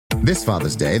This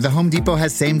Father's Day, the Home Depot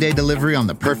has same-day delivery on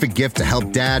the perfect gift to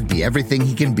help Dad be everything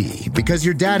he can be. Because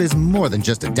your dad is more than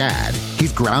just a dad.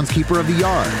 He's groundskeeper of the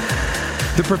yard,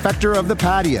 the perfecter of the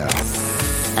patio,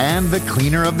 and the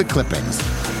cleaner of the clippings.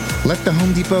 Let the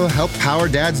Home Depot help power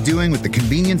Dad's doing with the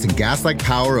convenience and gas-like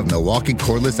power of Milwaukee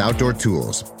cordless outdoor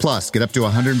tools. Plus, get up to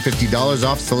 $150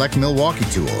 off select Milwaukee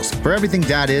tools. For everything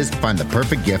Dad is, find the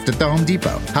perfect gift at the Home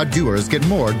Depot. How doers get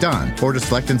more done. Order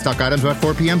select in-stock items by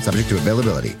 4 p.m. subject to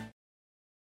availability.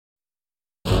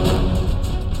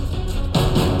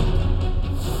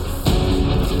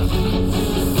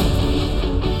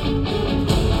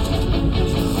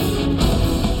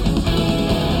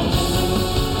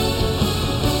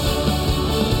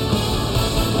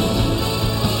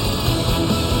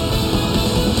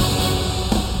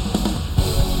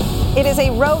 It is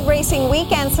a road racing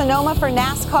weekend, Sonoma for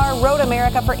NASCAR, Road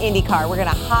America for IndyCar. We're going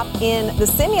to hop in the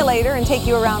simulator and take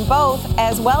you around both,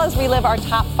 as well as relive our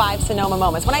top 5 Sonoma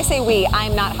moments. When I say we,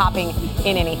 I'm not hopping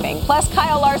in anything. Plus,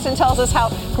 Kyle Larson tells us how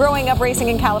growing up racing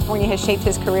in California has shaped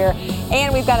his career.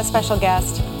 And we've got a special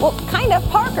guest, well, kind of,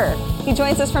 Parker. He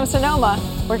joins us from Sonoma,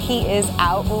 where he is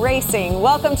out racing.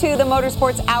 Welcome to the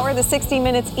Motorsports Hour, the 60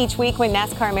 minutes each week when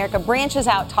NASCAR America branches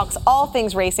out, talks all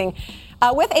things racing.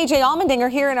 With A.J.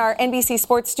 Allmendinger here in our NBC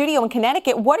Sports studio in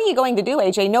Connecticut. What are you going to do,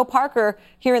 A.J.? No Parker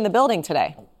here in the building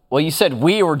today. Well, you said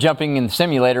we were jumping in the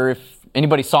simulator. If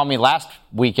anybody saw me last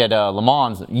week at Le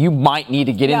Mans, you might need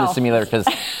to get in the simulator because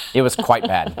it was quite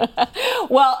bad.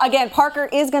 Well, again, Parker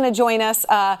is going to join us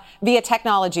via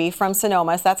technology from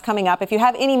Sonoma. So that's coming up. If you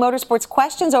have any motorsports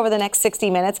questions over the next 60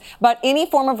 minutes about any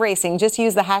form of racing, just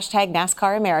use the hashtag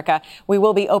NASCAR America. We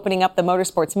will be opening up the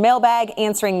motorsports mailbag,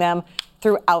 answering them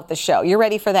throughout the show. You're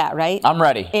ready for that, right? I'm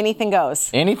ready. Anything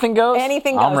goes. Anything goes?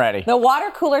 Anything goes. I'm ready. The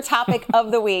water cooler topic of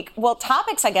the week. Well,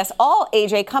 topics, I guess, all,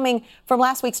 AJ, coming from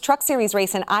last week's Truck Series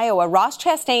race in Iowa. Ross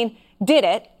Chastain did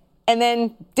it and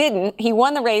then didn't. He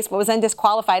won the race but was then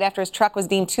disqualified after his truck was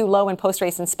deemed too low in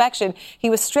post-race inspection. He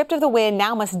was stripped of the win,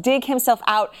 now must dig himself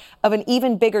out of an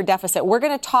even bigger deficit. We're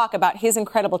going to talk about his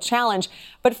incredible challenge.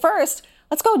 But first,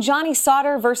 let's go Johnny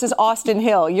Sauter versus Austin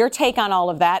Hill. Your take on all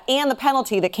of that and the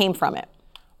penalty that came from it.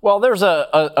 Well, there's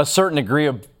a certain degree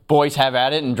of boys have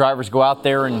at it, and drivers go out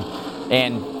there and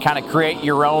kind of create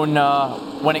your own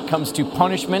when it comes to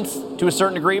punishments to a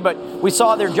certain degree. But we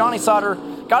saw there Johnny Sauter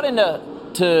got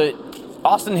into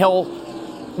Austin Hill.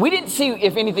 We didn't see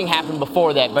if anything happened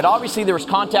before that, but obviously there was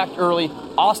contact early.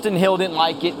 Austin Hill didn't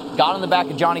like it, got on the back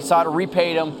of Johnny Sauter,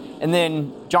 repaid him, and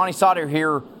then Johnny Sauter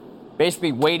here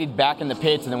basically waited back in the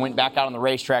pits and then went back out on the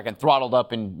racetrack and throttled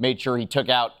up and made sure he took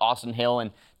out Austin Hill.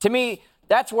 And to me,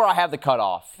 that's where I have the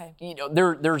cutoff. Okay. You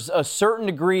know, there's a certain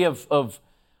degree of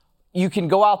you can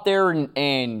go out there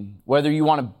and whether you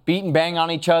want to beat and bang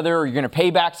on each other or you're going to pay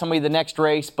back somebody the next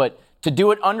race, but to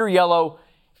do it under yellow,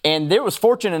 and there was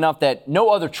fortunate enough that no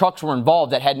other trucks were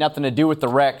involved that had nothing to do with the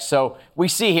wreck. So we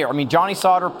see here, I mean, Johnny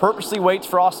Sauter purposely waits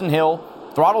for Austin Hill,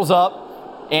 throttles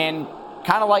up, and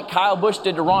kind of like Kyle Busch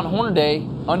did to Ron Hornaday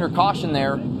under caution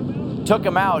there, took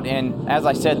him out. And as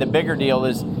I said, the bigger deal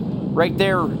is right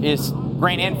there is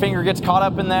Grant Enfinger gets caught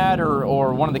up in that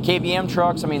or one of the KBM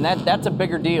trucks. I mean, that's a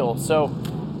bigger deal. So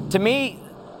to me,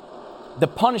 the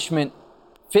punishment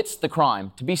fits the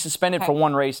crime to be suspended for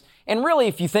one race. And really,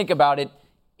 if you think about it,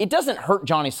 it doesn't hurt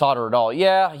Johnny Sauter at all.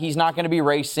 Yeah, he's not going to be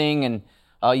racing, and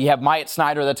you have Myatt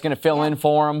Snyder that's going to fill in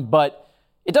for him, but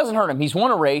it doesn't hurt him. He's won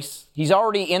a race. He's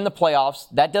already in the playoffs.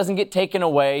 That doesn't get taken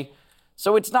away.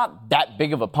 So it's not that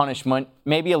big of a punishment.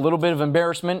 Maybe a little bit of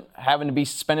embarrassment having to be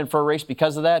suspended for a race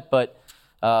because of that, but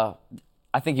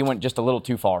I think he went just a little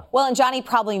too far. Well, and Johnny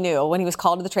probably knew when he was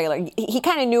called to the trailer. He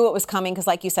kind of knew it was coming because,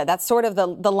 like you said, that's sort of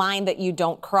the line that you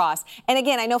don't cross. And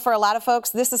again, I know for a lot of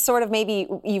folks, this is sort of maybe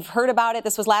you've heard about it.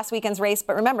 This was last weekend's race.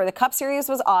 But remember, the Cup Series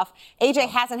was off. AJ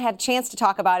hasn't had a chance to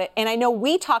talk about it. And I know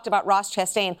we talked about Ross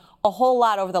Chastain a whole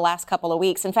lot over the last couple of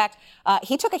weeks. In fact,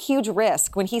 he took a huge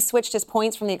risk when he switched his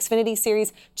points from the Xfinity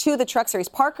Series to the Truck Series.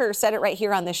 Parker said it right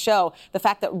here on this show, the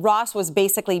fact that Ross was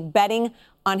basically betting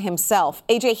on himself.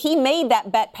 AJ, he made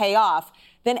that bet pay off.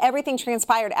 Then everything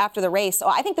transpired after the race. So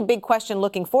I think the big question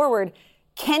looking forward,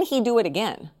 can he do it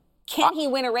again? Can he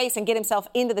win a race and get himself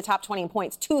into the top 20 in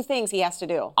points? Two things he has to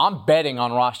do. I'm betting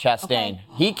on Ross Chastain. Okay.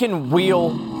 He can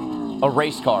wheel a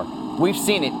race car. We've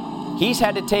seen it. He's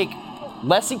had to take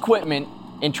less equipment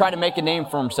and try to make a name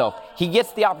for himself. He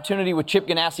gets the opportunity with Chip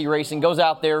Ganassi Racing, goes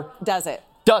out there. Does it.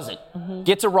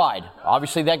 Gets a ride.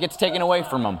 Obviously, that gets taken away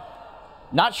from him.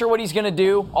 Not sure what he's going to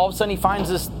do. All of a sudden, he finds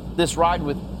this ride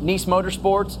with Nice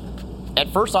Motorsports. At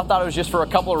first, I thought it was just for a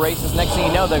couple of races. Next thing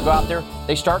you know, they go out there,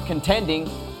 they start contending.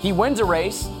 He wins a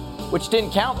race, which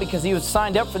didn't count because he was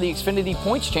signed up for the Xfinity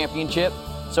Points Championship.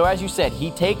 So as you said,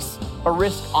 he takes a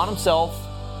risk on himself,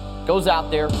 goes out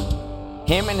there,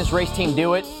 him and his race team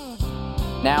do it.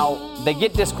 Now they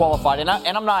get disqualified, and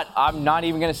I'm not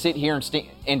even going to sit here and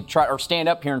stand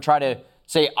up here and try to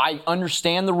say I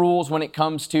understand the rules when it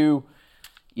comes to,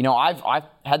 I've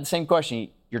had the same question.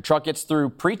 Your truck gets through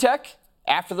pre-tech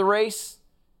after the race.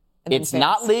 It's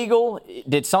not legal.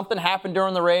 Did something happen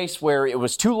during the race where it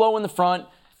was too low in the front?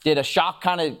 Did a shock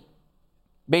kind of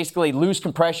basically lose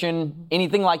compression?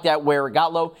 Anything like that where it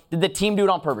got low? Did the team do it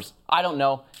on purpose? I don't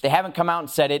know. They haven't come out and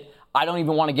said it. I don't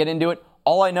even want to get into it.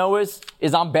 All I know is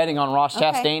I'm betting on Ross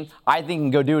Chastain. I think he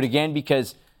can go do it again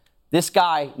because this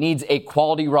guy needs a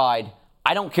quality ride.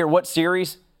 I don't care what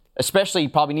series, especially he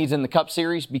probably needs in the Cup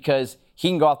Series because he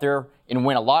can go out there and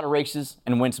win a lot of races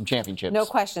and win some championships. No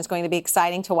question. It's going to be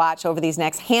exciting to watch over these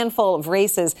next handful of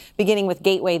races, beginning with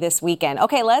Gateway this weekend.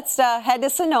 Okay, let's head to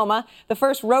Sonoma, the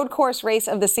first road course race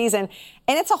of the season.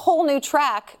 And it's a whole new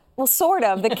track. Well, sort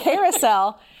of. The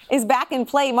carousel is back in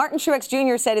play. Martin Truex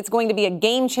Jr. said it's going to be a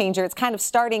game changer. It's kind of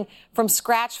starting from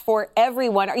scratch for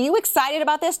everyone. Are you excited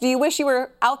about this? Do you wish you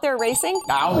were out there racing?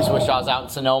 I always wish I was out in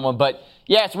Sonoma. But,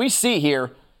 yes, we see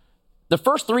here, the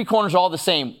first three corners are all the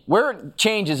same. Where it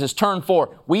changes is turn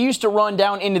 4. We used to run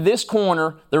down into this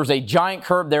corner. There was a giant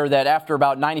curve there that after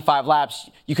about 95 laps,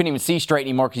 you couldn't even see straight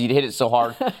anymore because you'd hit it so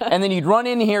hard. And then you'd run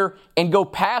in here and go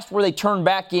past where they turn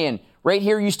back in. Right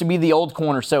here used to be the old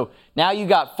corner. So now you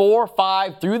got 4,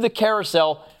 5 through the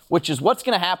carousel, which is what's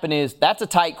going to happen is that's a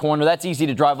tight corner. That's easy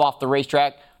to drive off the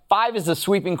racetrack. 5 is a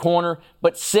sweeping corner,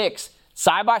 but 6,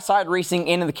 side-by-side racing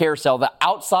into the carousel. The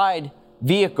outside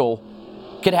vehicle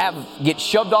could get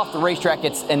shoved off the racetrack.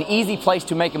 It's an easy place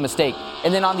to make a mistake.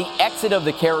 And then on the exit of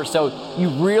the carousel, you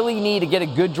really need to get a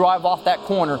good drive off that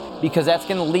corner because that's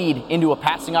going to lead into a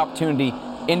passing opportunity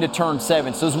into turn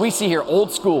 7. So as we see here,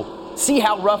 old school. See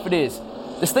how rough it is.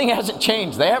 This thing hasn't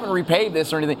changed. They haven't repaved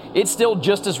this or anything. It's still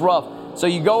just as rough. So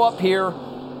you go up here,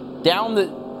 down the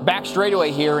back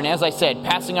straightaway here, and as I said,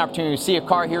 passing opportunity. You see a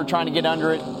car here trying to get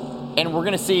under it, and we're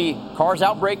going to see cars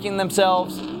outbraking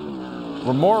themselves.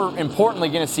 We're more importantly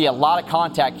going to see a lot of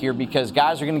contact here because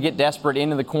guys are going to get desperate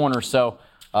into the corner. So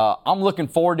I'm looking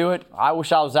forward to it. I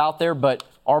wish I was out there, but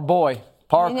our boy,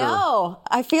 Parker. No,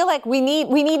 I feel like we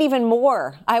need even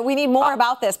more. We need more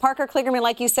about this. Parker Kligerman,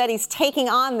 like you said, he's taking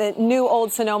on the new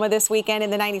old Sonoma this weekend in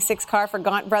the 96 car for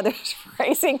Gaunt Brothers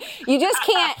Racing. You just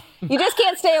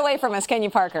can't stay away from us, can you,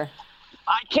 Parker?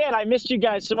 I can. I missed you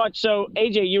guys so much. So,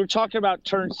 AJ, you were talking about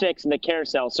turn 6 and the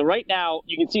carousel. So right now,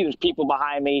 you can see there's people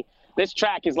behind me. This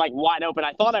track is like wide open.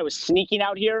 I thought I was sneaking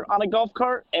out here on a golf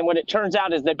cart, and what it turns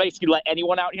out is they basically let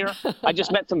anyone out here. I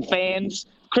just met some fans.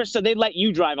 Krista, they let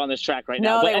you drive on this track right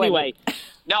now. No, but anyway,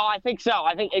 no, I think so.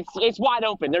 I think it's wide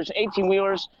open. There's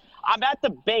 18-wheelers. I'm at the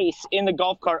base in the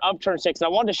golf cart of turn 6, and I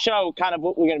wanted to show kind of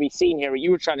what we're going to be seeing here, what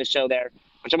you were trying to show there,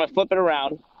 which I'm going to flip it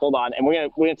around. Hold on, and we're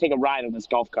gonna take a ride on this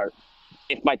golf cart,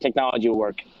 if my technology will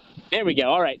work. There we go.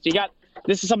 All right, so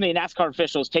this is something the NASCAR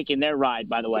officials taking their ride,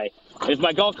 by the way. If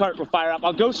my golf cart will fire up,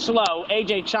 I'll go slow.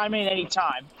 AJ, chime in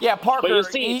anytime. Yeah, Parker,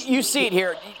 you see it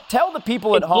here. Tell the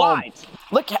people at home. Blind.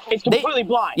 Look, it's completely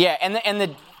blind. Yeah, and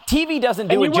the TV doesn't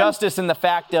do it justice in the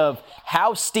fact of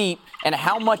how steep and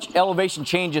how much elevation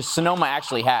changes Sonoma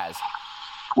actually has.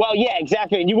 Well, yeah,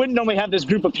 exactly. And you wouldn't normally have this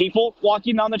group of people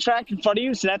walking on the track in front of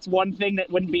you, so that's one thing that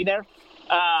wouldn't be there.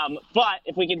 But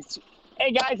if we can...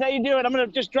 Hey, guys, how you doing? I'm going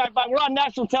to just drive by. We're on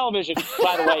national television,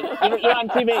 by the way. You're on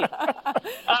TV.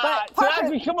 So as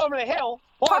we come over the hill,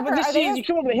 as you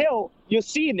come over the hill, you'll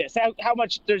see this, how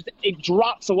much it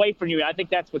drops away from you. I think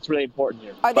that's what's really important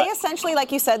here. Are they essentially,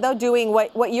 like you said, though, doing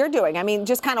what you're doing? I mean,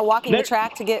 just kind of walking the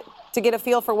track to get a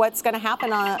feel for what's going to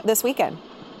happen this weekend.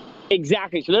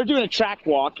 Exactly. So they're doing a track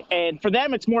walk, and for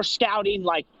them, it's more scouting,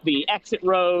 like the exit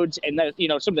roads and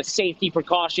some of the safety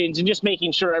precautions, and just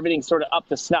making sure everything's sort of up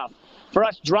to snuff. For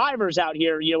us drivers out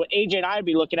here, what AJ and I would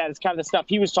be looking at is kind of the stuff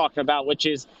he was talking about, which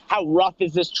is how rough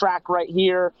is this track right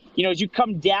here? As you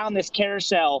come down this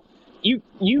carousel, if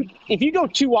you go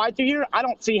too wide through here, I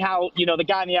don't see how, the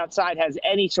guy on the outside has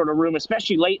any sort of room,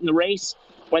 especially late in the race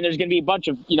when there's going to be a bunch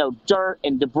of, dirt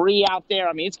and debris out there.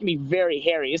 I mean, it's going to be very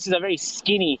hairy. This is a very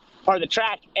skinny part of the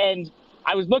track. And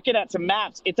I was looking at some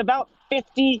maps. It's about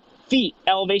 50 feet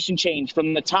elevation change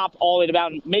from the top all the way to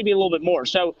about maybe a little bit more.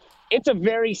 So it's a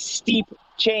very steep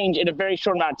change in a very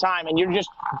short amount of time, and you're just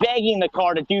begging the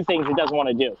car to do things it doesn't want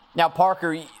to do. Now,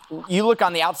 Parker, you look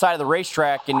on the outside of the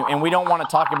racetrack, and we don't want to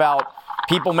talk about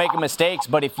people making mistakes,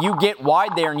 but if you get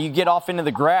wide there and you get off into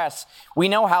the grass, we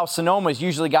know how Sonoma's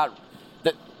usually got,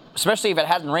 especially if it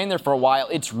hasn't rained there for a while,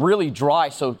 it's really dry,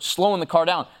 so slowing the car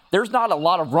down. there's not a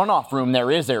lot of runoff room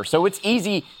there, is there? So it's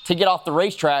easy to get off the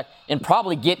racetrack and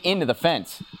probably get into the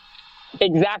fence.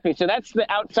 Exactly. So that's the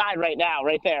outside right now,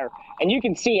 right there. And you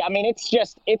can see, I mean,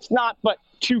 it's not but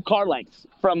 2 car lengths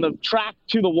from the track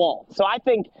to the wall. So I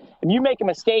think if you make a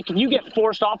mistake, if you get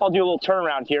forced off, I'll do a little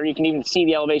turnaround here. You can even see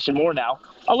the elevation more now.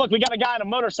 Oh, look, we got a guy on a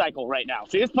motorcycle right now.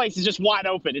 See, this place is just wide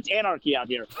open. It's anarchy out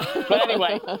here. But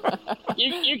anyway,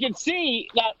 you can see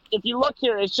that if you look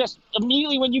here, it's just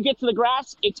immediately when you get to the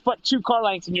grass, it's but 2 car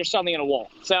lengths and you're suddenly in a wall.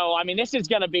 So, I mean, this is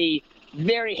going to be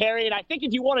very hairy. And I think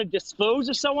if you want to dispose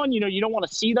of someone, you don't want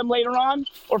to see them later on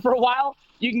or for a while,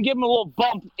 you can give them a little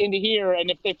bump into here.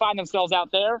 And if they find themselves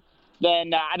out there,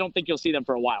 then I don't think you'll see them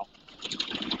for a while.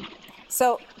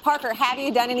 So, Parker, have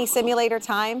you done any simulator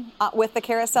time with the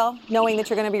carousel, knowing that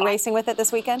you're going to be racing with it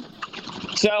this weekend?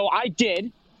 So I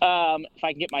did. If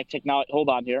I can get my technology, hold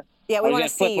on here. Yeah, we want to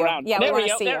see you. Around. Yeah, there we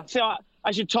want to see you. So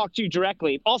I should talk to you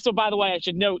directly. Also, by the way, I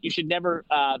should note you should never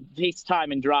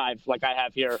FaceTime and drive like I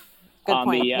have here. Good on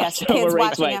point. The yes, Solar kids Raceway.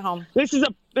 watching at home. This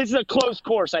is a close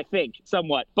course, I think,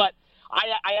 somewhat. But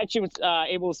I actually was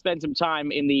able to spend some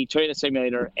time in the Toyota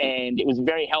simulator, and it was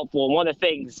very helpful. And one of the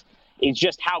things is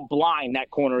just how blind that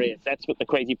corner is. That's what the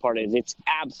crazy part is. It's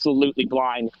absolutely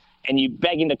blind, and you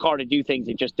begging the car to do things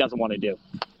it just doesn't want to do.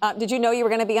 Did you know you were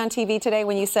going to be on TV today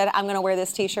when you said, I'm going to wear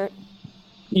this T-shirt?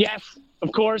 Yes,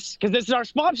 of course, because this is our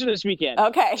sponsor this weekend.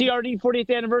 Okay. TRD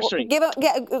 40th anniversary.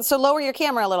 So lower your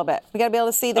camera a little bit. We got to be able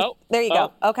to see the. There you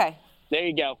go. Okay. There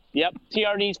you go. Yep.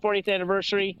 TRD's 40th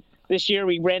anniversary. This year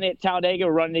we ran it at Talladega.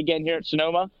 We're running it again here at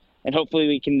Sonoma, and hopefully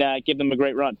we can give them a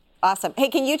great run. Awesome. Hey,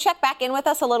 can you check back in with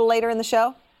us a little later in the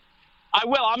show? I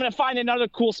will. I'm going to find another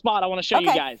cool spot I want to show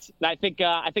you guys. I think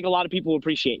a lot of people will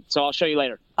appreciate. So I'll show you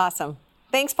later. Awesome.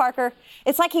 Thanks, Parker.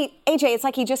 It's like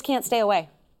he just can't stay away.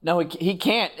 No, he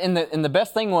can't. And the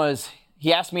best thing was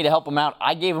he asked me to help him out.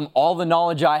 I gave him all the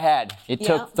knowledge I had. It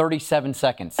took 37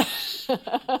 seconds.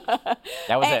 That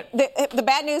was it. The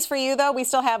bad news for you, though, we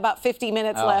still have about 50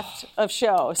 minutes left of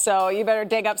show, so you better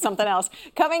dig up something else.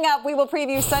 Coming up, we will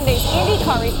preview Sunday's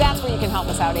IndyCar race. That's where you can help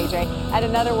us out, AJ, at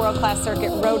another world-class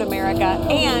circuit, Road America.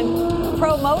 And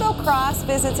Pro Motocross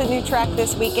visits a new track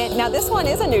this weekend. Now, this one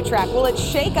is a new track. Will it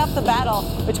shake up the battle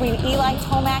between Eli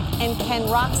Tomac and Ken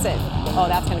Roczen? Oh,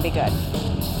 that's going to be good.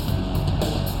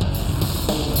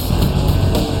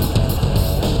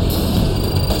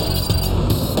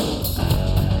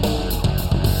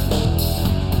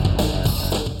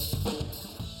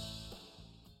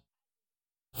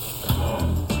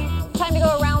 Time to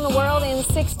go around the world in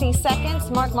 60 seconds.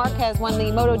 Marc Marquez won the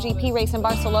MotoGP race in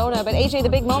Barcelona, but AJ, the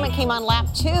big moment came on lap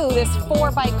 2, this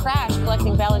 4-bike crash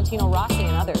collecting Valentino Rossi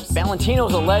and others.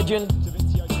 Valentino's a legend.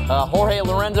 Jorge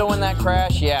Lorenzo in that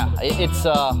crash. Yeah, it's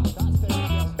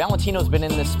Valentino's been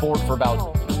in this sport for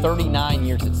about 39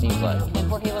 years, it seems like. And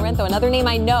Jorge Lorenzo, another name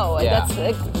I know. Yeah.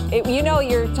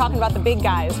 You're talking about the big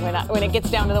guys when it gets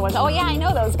down to the ones. Oh, yeah, I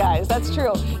know those guys. That's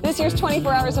true. This year's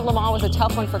 24 Hours of Le Mans was a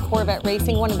tough one for Corvette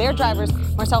Racing. One of their drivers,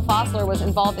 Marcel Fossler, was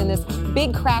involved in this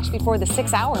big crash before the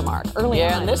 6-hour mark early on.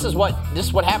 Yeah, and this is what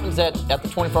happens at the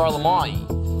 24 Hour Le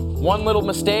Mans. One little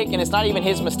mistake, and it's not even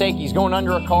his mistake. He's going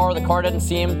under a car. The car doesn't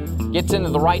see him, gets into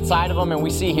the right side of him, and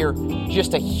we see here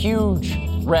just a huge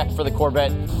wreck for the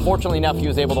Corvette. Fortunately enough, he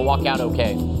was able to walk out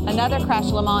okay. Another crash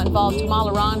at Le Mans involved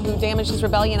Thomas Laurent, who damaged his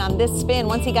Rebellion on this spin.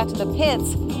 Once he got to the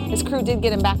pits, his crew did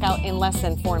get him back out in less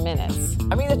than 4 minutes.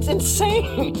 I mean, it's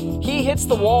insane. He hits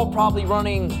the wall probably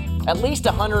running at least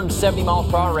 170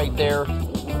 miles per hour right there,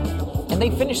 and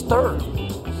they finished third.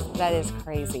 That is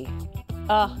crazy.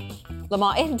 Le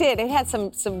Mans, it had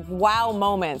some wow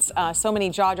moments, so many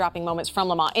jaw-dropping moments from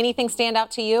Le Mans. Anything stand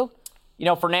out to you? You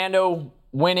know, Fernando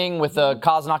winning with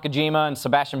Kaz Nakajima and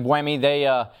Sebastian Buemi,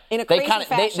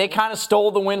 they kind of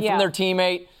stole the win from their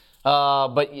teammate.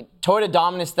 But Toyota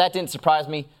dominance, that didn't surprise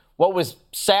me. What was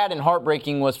sad and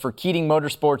heartbreaking was for Keating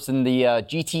Motorsports in the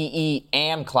GTE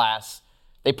AM class.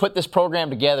 They put this program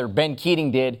together, Ben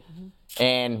Keating did,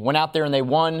 and went out there and they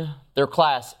won their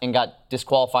class and got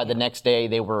disqualified the next day.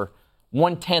 They were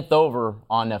 1/10 over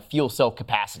on a fuel cell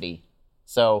capacity.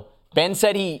 So Ben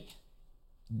said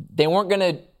they weren't going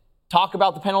to talk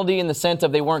about the penalty in the sense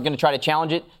of they weren't going to try to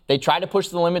challenge it. They tried to push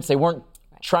the limits. They weren't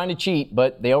trying to cheat,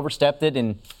 but they overstepped it,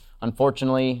 and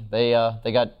unfortunately, they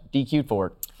got DQ'd for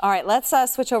it. All right, let's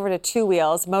switch over to two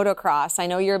wheels, motocross. I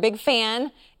know you're a big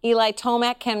fan. Eli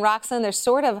Tomac, Ken Roczen, they're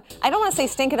sort of, I don't want to say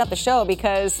stinking up the show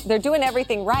because they're doing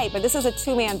everything right, but this is a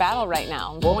two-man battle right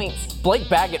now. Points. Blake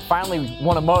Baggett finally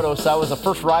won a moto, so I was the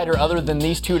first rider other than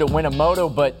these two to win a moto,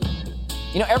 but,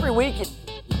 every week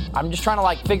I'm just trying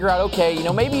to, figure out,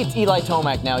 okay, maybe it's Eli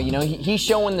Tomac now. He's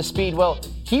showing the speed. Well,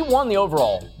 he won the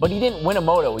overall, but he didn't win a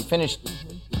moto. He finished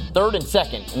third and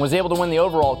second and was able to win the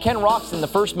overall. Ken Roczen, the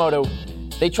first moto,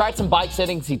 they tried some bike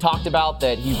settings he talked about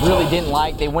that he really didn't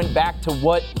like. They went back to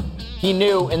what he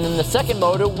knew. And then the second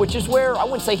moto, which is where I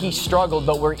wouldn't say he struggled,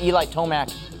 but where Eli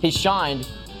Tomac, he shined,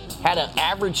 had an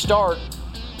average start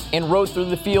and rode through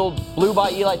the field, blew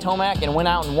by Eli Tomac, and went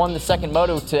out and won the second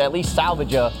moto to at least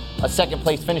salvage a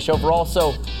second-place finish overall.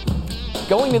 So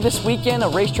going to this weekend, a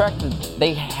racetrack that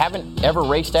they haven't ever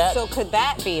raced at. So could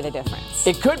that be the difference?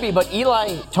 It could be, but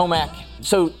Eli Tomac,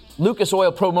 so Lucas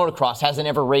Oil Pro Motocross hasn't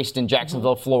ever raced in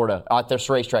Jacksonville, Florida at this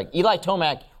racetrack. Eli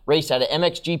Tomac raced at an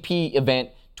MXGP event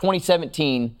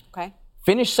 2017,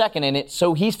 finished second in it,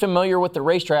 so he's familiar with the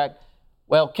racetrack.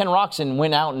 Well, Ken Roczen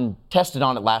went out and tested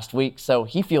on it last week, so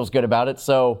he feels good about it.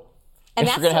 So I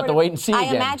guess we're going to have to wait and see again.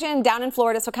 I imagine down in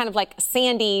Florida, so kind of like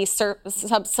sandy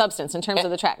substance in terms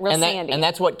of the track, sandy. And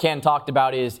that's what Ken talked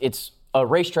about is it's a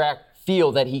racetrack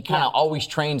feel that he kind of always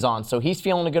trains on. So he's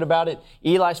feeling good about it.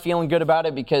 Eli's feeling good about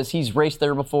it because he's raced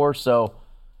there before, so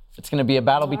it's going to be a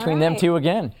battle between them two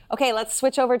again. Okay, let's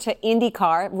switch over to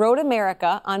IndyCar. Road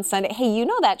America on Sunday. Hey, you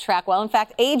know that track well. In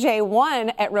fact, AJ won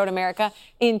at Road America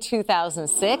in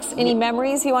 2006. Any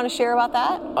memories you want to share about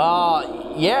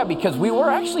that? Yeah, because we were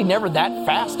actually never that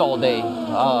fast all day.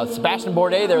 Sebastian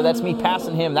Bourdais there, that's me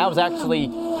passing him. That was actually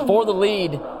for the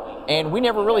lead. And we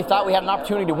never really thought we had an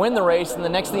opportunity to win the race. And the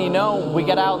next thing you know, we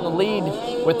got out in the lead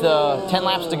with 10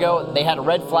 laps to go. They had a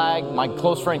red flag. My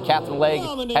close friend, Captain Legg,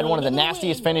 had one of the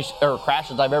nastiest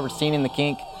crashes I've ever seen in the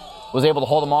kink. Was able to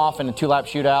hold them off in a 2-lap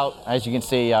shootout. As you can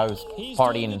see, I was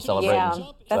partying and celebrating.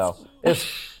 Yeah, so it's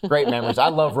great memories. I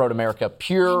love Road America.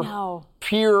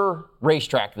 Pure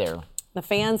racetrack there. The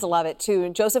fans love it, too.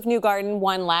 Joseph Newgarden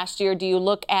won last year. Do you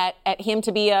look at him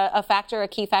to be a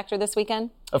key factor this weekend?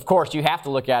 Of course, you have to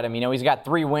look at him. You know, he's got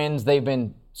 3 wins. They've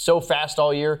been so fast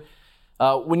all year.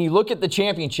 When you look at the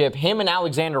championship, him and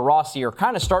Alexander Rossi are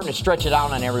kind of starting to stretch it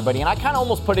out on everybody. And I kind of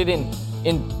almost put it in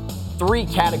 3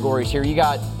 categories here. You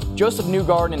got Joseph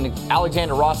Newgarden and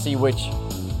Alexander Rossi, which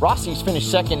Rossi's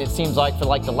finished second, it seems like, for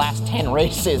like the last 10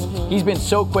 races. Mm-hmm. He's been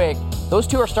so quick. Those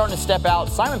two are starting to step out.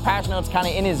 Simon Pagenaud's kind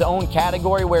of in his own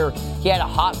category where he had a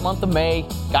hot month of May,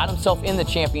 got himself in the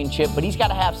championship, but he's got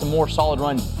to have some more solid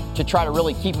runs to try to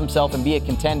really keep himself and be a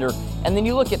contender. And then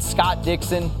you look at Scott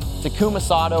Dixon, Takuma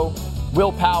Sato,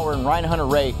 Will Power, and Ryan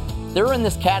Hunter-Reay. They're in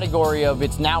this category of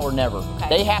it's now or never. Okay.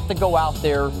 They have to go out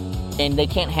there, and they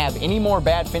can't have any more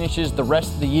bad finishes the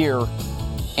rest of the year.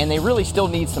 And they really still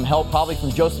need some help, probably from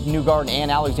Joseph Newgarden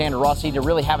and Alexander Rossi, to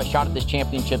really have a shot at this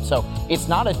championship. So it's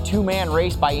not a 2-man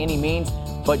race by any means,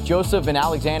 but Joseph and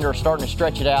Alexander are starting to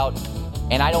stretch it out.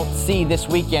 And I don't see this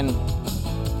weekend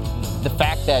the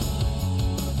fact that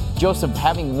Joseph,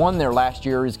 having won there last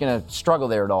year, is going to struggle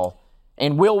there at all.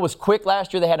 And Will was quick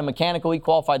last year. They had a mechanical. He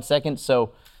qualified second.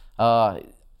 So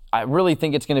I really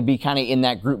think it's going to be kind of in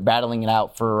that group battling it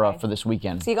out for this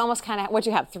weekend. So you almost kind of,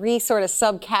 you have 3 sort of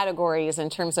subcategories in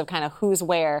terms of kind of who's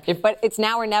where. But it's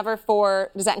now or never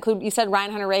for, does that include, you said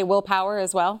Ryan Hunter-Reay, Will Power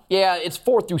as well? Yeah, it's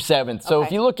 4th through 7th. So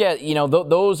if you look at,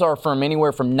 those are from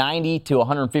anywhere from 90 to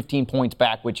 115 points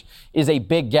back, which is a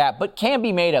big gap, but can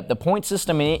be made up. The point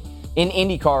system in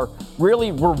IndyCar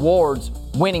really rewards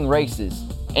winning races.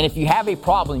 And if you have a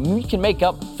problem, you can make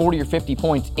up 40 or 50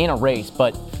 points in a race,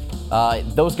 but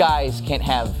those guys can't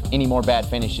have any more bad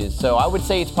finishes. So I would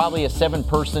say it's probably a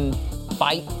 7-person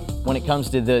fight when it comes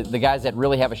to the guys that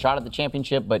really have a shot at the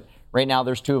championship. But right now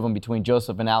there's 2 of them between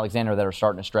Joseph and Alexander that are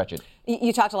starting to stretch it.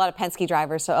 You talked a lot of Penske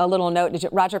drivers. So a little note,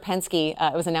 Roger Penske,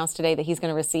 it was announced today that he's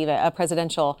going to receive a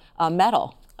presidential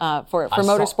medal for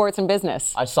motorsports and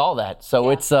business. I saw that.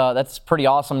 So it's that's pretty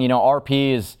awesome.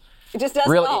 RP is it just does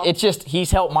really, well. It's just,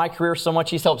 he's helped my career so much.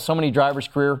 He's helped so many drivers'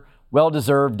 career.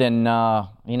 Well-deserved, and,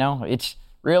 it's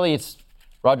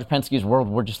Roger Penske's world.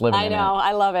 We're just living in it. I know.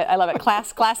 I love it.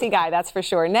 Classy guy, that's for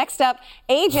sure. Next up,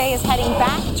 AJ is heading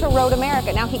back to Road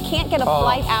America. Now, he can't get a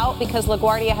flight out because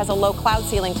LaGuardia has a low cloud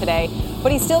ceiling today,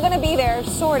 but he's still going to be there,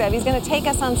 sort of. He's going to take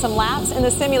us on some laps in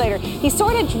the simulator. He's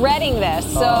sort of dreading this,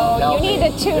 so you need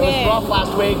to tune in. It was rough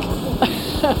last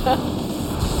week.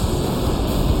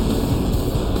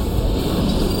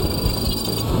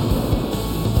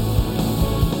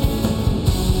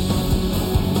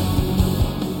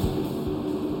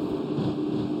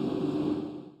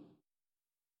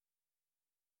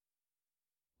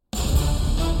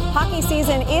 Hockey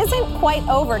season isn't quite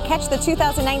over. Catch the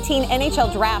 2019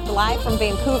 NHL Draft live from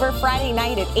Vancouver Friday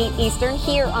night at 8 Eastern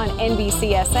here on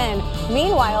NBCSN.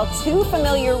 Meanwhile, 2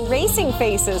 familiar racing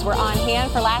faces were on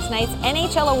hand for last night's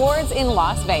NHL Awards in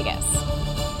Las Vegas.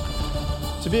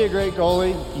 To be a great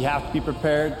goalie, you have to be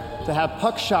prepared to have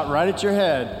pucks shot right at your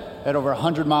head at over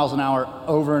 100 miles an hour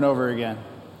over and over again.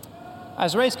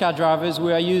 As race car drivers,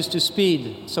 we are used to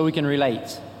speed, so we can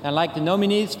relate. And like the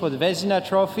nominees for the Vezina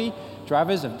Trophy,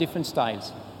 drivers of different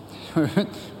styles.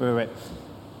 Wait.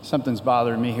 Something's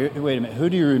bothering me here. Wait a minute. Who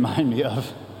do you remind me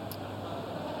of?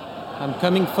 I'm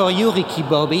coming for you, Ricky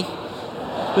Bobby.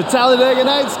 The Talladega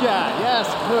Nights guy. Yes,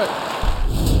 good.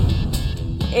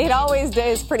 It always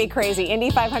is pretty crazy. Indy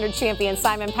 500 champion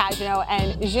Simon Pagenaud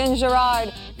and Jean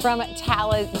Girard from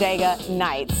Talladega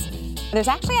Nights. There's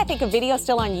actually, I think, a video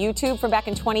still on YouTube from back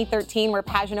in 2013 where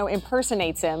Pagenaud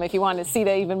impersonates him, if you want to see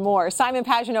that even more. Simon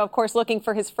Pagenaud, of course, looking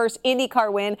for his first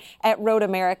IndyCar win at Road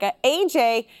America.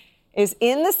 AJ is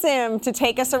in the sim to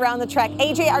take us around the track.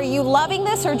 AJ, are you loving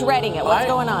this or dreading it? What's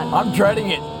going on? I'm dreading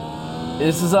it.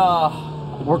 This is,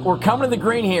 we're coming to the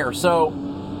green here, so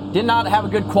did not have a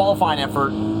good qualifying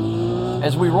effort.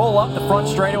 As we roll up the front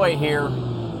straightaway here,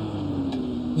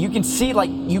 you can see,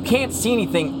 you can't see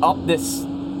anything up this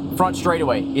front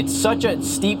straightaway. It's such a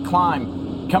steep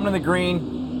climb. Coming to the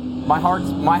green, my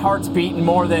heart's beating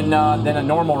more than a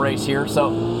normal race here. So,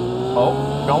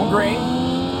 going green.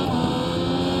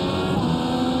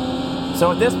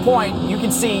 So at this point, you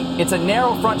can see it's a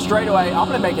narrow front straightaway. I'm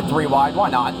going to make it 3 wide. Why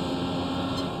not?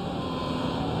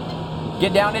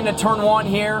 Get down into turn 1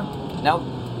 here. Now,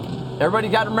 everybody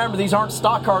got to remember these aren't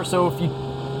stock cars, so if you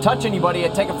touch anybody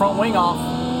and take a front wing off,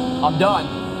 I'm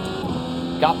done.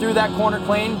 Got through that corner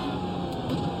clean.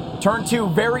 Turn 2,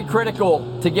 very critical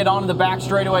to get onto the back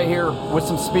straightaway here with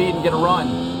some speed and get a run.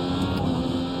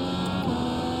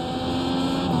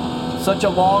 Such a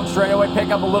long straightaway, pick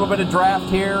up a little bit of draft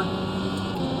here.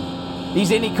 These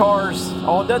Indy cars,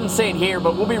 it doesn't say it here,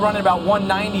 but we'll be running about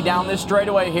 190 down this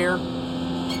straightaway here.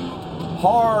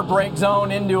 Hard brake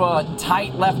zone into a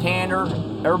tight left-hander.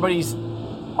 Everybody's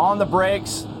on the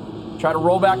brakes. Try to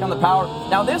roll back on the power.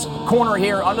 Now this corner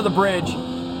here under the bridge,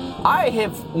 I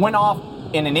have went off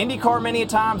in an Indy car many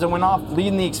times. I went off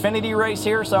leading the Xfinity race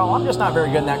here, so I'm just not very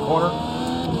good in that corner.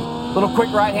 Little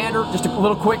quick right-hander, just a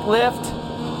little quick lift.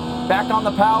 Back on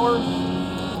the power.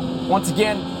 Once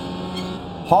again,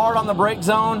 hard on the brake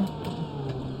zone.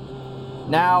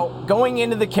 Now, going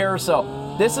into the carousel.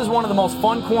 This is one of the most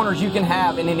fun corners you can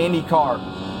have in an Indy car,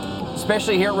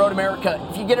 especially here at Road America.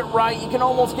 If you get it right, you can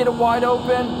almost get it wide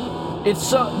open.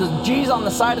 It's the G's on the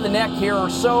side of the neck here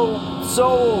are so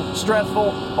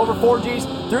stressful. Over 4 G's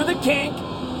through the kink,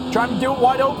 trying to do it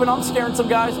wide open. I'm scaring some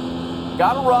guys.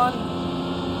 Got to run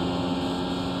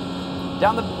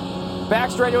down the back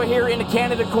straightaway here into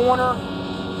Canada corner.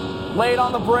 Lay it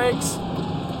on the brakes.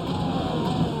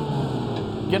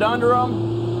 Get under them.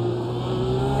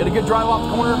 Get a good drive off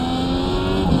the corner.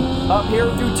 Up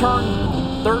here through turn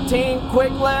 13.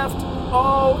 Quick left.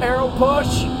 Arrow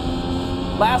push.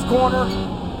 Last corner.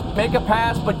 Make a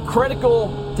pass, but critical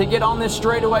to get on this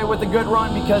straightaway with a good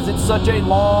run because it's such a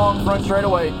long front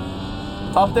straightaway.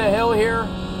 Up the hill here.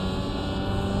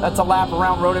 That's a lap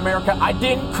around Road America. I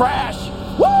didn't crash.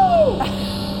 Woo!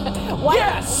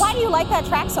 Yes! Why do you like that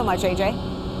track so much, AJ?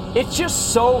 It's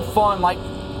just so fun.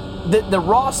 The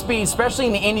raw speed, especially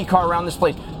in the Indy car around this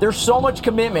place, there's so much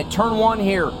commitment. Turn 1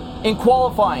 here. In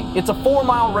qualifying, it's a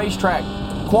 4-mile racetrack.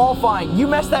 Qualifying, you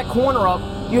mess that corner up,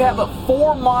 you have a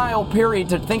 4-mile period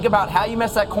to think about how you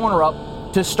mess that corner up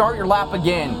to start your lap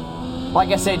again. Like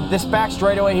I said, this back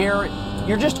straightaway here,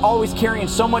 you're just always carrying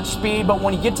so much speed, but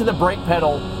when you get to the brake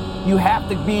pedal, you have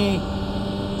to be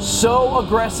so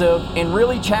aggressive and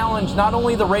really challenge not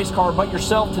only the race car, but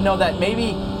yourself to know that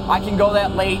maybe I can go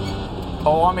that late.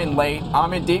 I'm in late.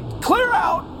 I'm in deep. Clear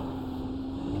out!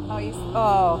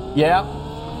 Yeah.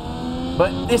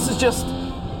 But this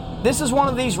is one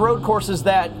of these road courses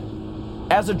that,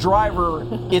 as a driver,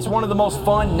 it's one of the most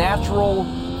fun, natural,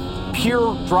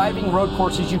 pure driving road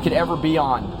courses you could ever be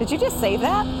on. Did you just say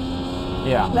that?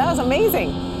 Yeah. That was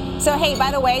amazing. So, hey, by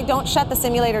the way, don't shut the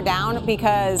simulator down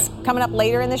because coming up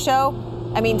later in the show,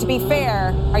 to be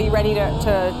fair, are you ready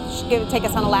to take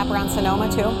us on a lap around Sonoma,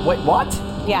 too? Wait, what?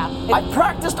 Yeah. I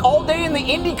practiced all day in the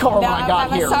Indy car when I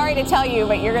got here. I'm sorry to tell you,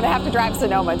 but you're going to have to drive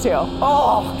Sonoma, too.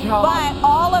 Oh, God. But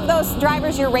all of those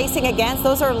drivers you're racing against,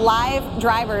 those are live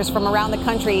drivers from around the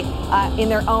country in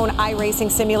their own iRacing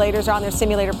simulators or on their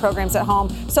simulator programs at home.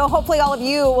 So hopefully all of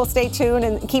you will stay tuned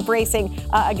and keep racing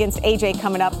against AJ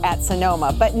coming up at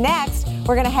Sonoma. But next,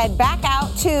 we're going to head back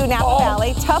out to Napa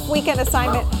Valley. Tough weekend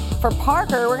assignment for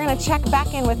Parker. We're going to check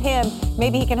back in with him.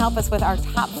 Maybe he can help us with our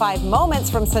top 5 moments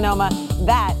from Sonoma.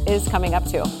 That is coming up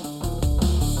too.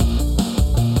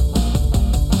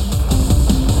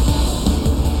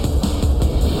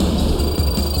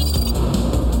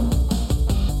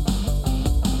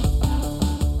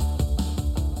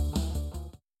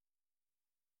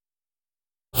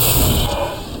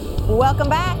 Welcome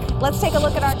back. Let's take a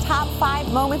look at our top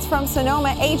 5 moments from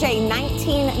Sonoma. AJ,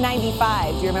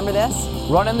 1995. Do you remember this?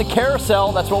 Running the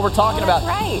carousel, that's what we're talking about.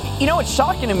 That's right. You know what's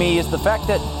shocking to me is the fact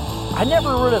that I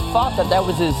never would have thought that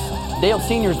was Dale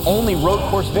Sr.'s only road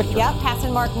course victory. Yep,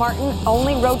 passing Mark Martin,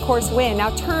 only road course win. Now,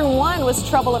 turn 1 was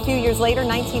trouble a few years later,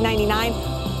 1999.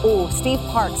 Oh, Steve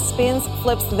Parks spins,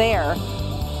 flips there.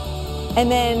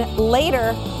 And then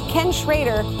later, Ken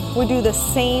Schrader would do the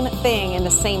same thing in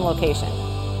the same location.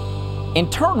 And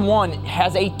turn 1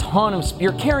 has a ton of speed.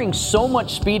 You're carrying so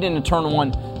much speed into turn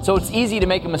 1, so it's easy to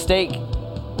make a mistake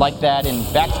like that. And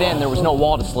back then, there was no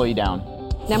wall to slow you down.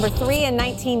 Number 3 in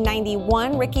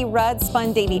 1991, Ricky Rudd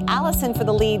spun Davey Allison for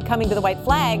the lead coming to the white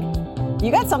flag.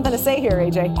 You got something to say here,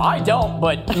 AJ. I don't,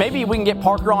 but maybe we can get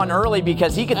Parker on early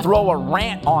because he could throw a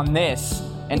rant on this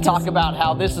and talk about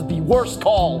how this is the worst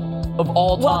call of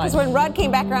all time. Well, because when Rudd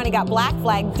came back around, he got black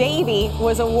flag. Davey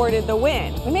was awarded the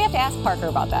win. We may have to ask Parker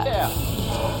about that. Yeah.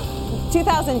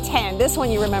 2010, this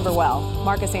one you remember well,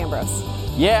 Marcus Ambrose.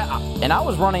 Yeah, and I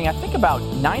was running, I think, about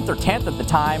 9th or 10th at the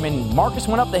time, and Marcus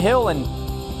went up the hill and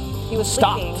He was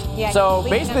stopped. Yeah, so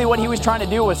basically what he was trying to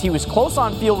do was he was close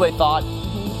on field, they thought.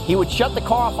 He would shut the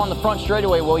car off on the front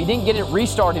straightaway. Well, he didn't get it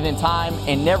restarted in time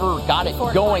and never got it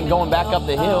going back up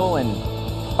the hill. And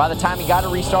by the time he got it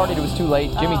restarted, it was too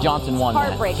late. Jimmy Johnson won.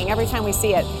 Heartbreaking every time we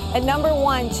see it. At number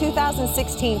 1,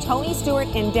 2016, Tony Stewart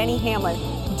and Denny Hamlin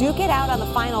duke it out on the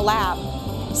final lap.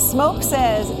 Smoke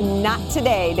says, not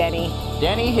today, Denny.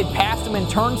 Denny had passed him in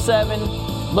turn 7,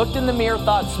 looked in the mirror,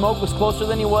 thought Smoke was closer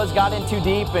than he was, got in too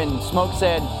deep, and Smoke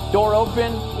said, door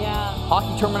open. Yeah.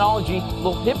 Hockey terminology,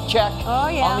 little hip check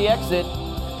on the exit.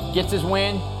 Gets his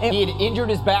win. He had injured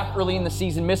his back early in the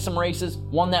season, missed some races,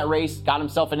 won that race, got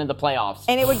himself into the playoffs.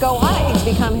 And it would go on, I think,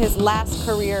 to become his last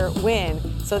career win.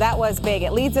 So that was big.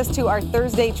 It leads us to our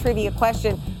Thursday trivia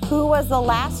question. Who was the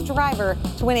last driver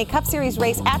to win a Cup Series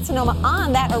race at Sonoma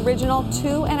on that original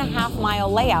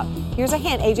 2.5-mile layout? Here's a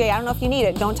hint, AJ. I don't know if you need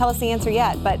it. Don't tell us the answer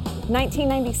yet. But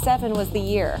 1997 was the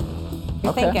year.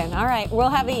 You're thinking. All right. We'll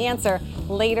have the answer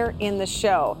later in the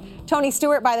show. Tony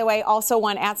Stewart, by the way, also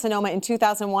won at Sonoma in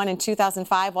 2001 and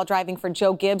 2005 while driving for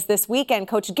Joe Gibbs. This weekend,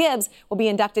 Coach Gibbs will be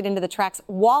inducted into the track's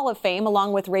Wall of Fame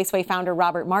along with Raceway founder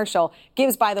Robert Marshall.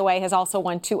 Gibbs, by the way, has also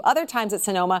won 2 other times at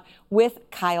Sonoma with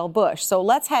Kyle Busch. So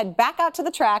let's head back out to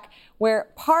the track where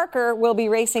Parker will be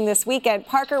racing this weekend.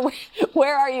 Parker,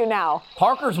 where are you now?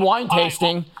 Parker's wine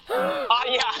tasting. Yeah,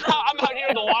 I'm out here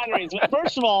in the wineries. But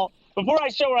first of all, before I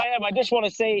show where I am, I just want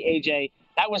to say, AJ,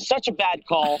 that was such a bad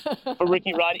call for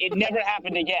Ricky Rudd. It never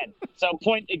happened again. So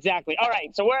point exactly. All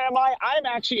right, so where am I? I'm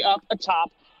actually up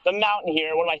atop the mountain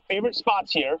here, one of my favorite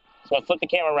spots here. So I'll flip the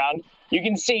camera around. You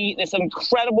can see this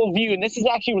incredible view, and this is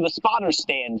actually where the spotters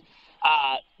stand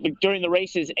during the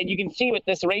races. And you can see with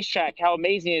this racetrack how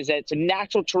amazing it is that it's a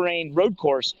natural terrain road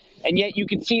course, and yet you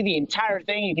can see the entire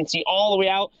thing. You can see all the way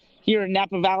out here in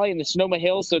Napa Valley and the Sonoma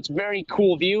Hills, so it's a very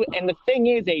cool view. And the thing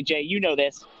is, AJ, you know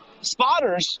this,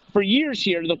 spotters for years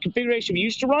here, the configuration we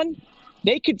used to run,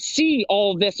 they could see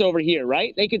all of this over here,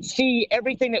 right? They could see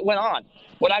everything that went on.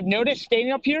 What I've noticed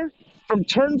standing up here, from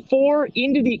turn 4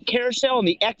 into the carousel and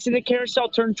the exit of the carousel,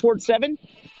 turn towards 7,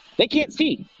 they can't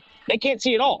see. They can't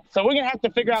see at all. So we're going to have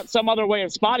to figure out some other way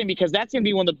of spotting because that's going to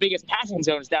be one of the biggest passing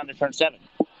zones down to turn 7.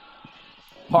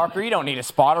 Parker, you don't need a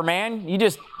spotter, man. You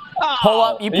just pull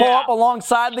up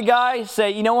alongside the guy, say,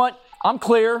 you know what? I'm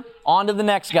clear. On to the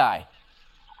next guy.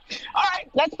 All right,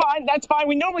 that's fine. That's fine.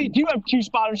 We normally do have 2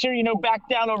 spotters here. You know, back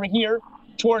down over here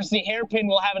towards the hairpin,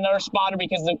 we'll have another spotter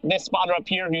because this spotter up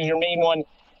here, who's your main one,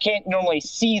 can't normally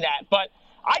see that. But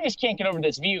I just can't get over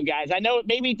this view, guys. I know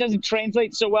maybe it doesn't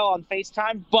translate so well on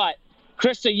FaceTime, but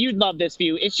Krista, you'd love this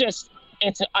view. It's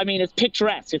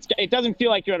picturesque. It doesn't feel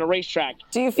like you're at a racetrack.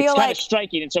 Do you feel it's kind of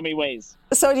striking in so many ways.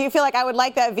 So do you feel like I would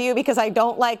like that view because I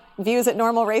don't like views at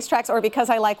normal racetracks or because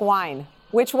I like wine?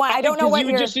 Which one? I don't know what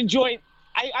you would just enjoy.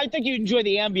 I think you enjoy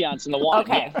the ambience and the wine.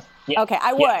 Okay. Yes. Okay,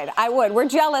 I would. We're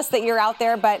jealous that you're out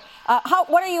there, but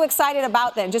what are you excited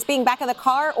about then? Just being back in the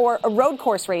car or a road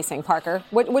course racing, Parker?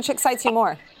 Which excites you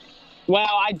more? Well,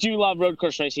 I do love road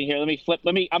course racing here.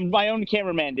 I'm my own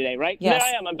cameraman today, right? Yes.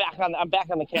 There I am. I'm back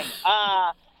on the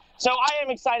camera. So I am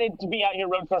excited to be out here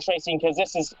road course racing because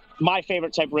this is my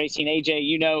favorite type of racing. AJ,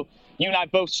 you know, you and I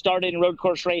both started in road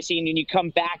course racing, and you come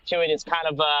back to it. It's kind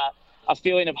of a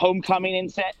feeling of homecoming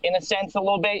in a sense a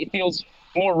little bit. It feels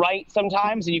more right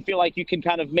sometimes, and you feel like you can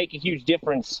kind of make a huge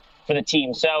difference for the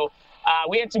team. So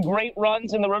we had some great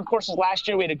runs in the road courses last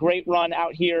year. We had a great run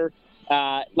out here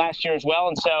last year as well,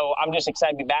 and so I'm just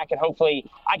excited to be back, and hopefully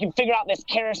I can figure out this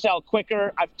carousel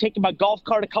quicker. I've taken my golf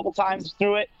cart a couple times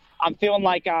through it. I'm feeling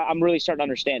like I'm really starting to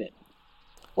understand it.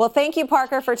 Well, thank you,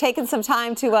 Parker, for taking some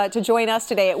time to join us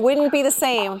today. It wouldn't be the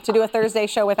same to do a Thursday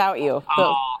show without you.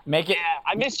 So. Make it. Yeah,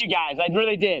 I missed you guys. I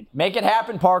really did. Make it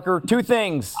happen, Parker. 2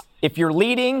 things. If you're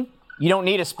leading, you don't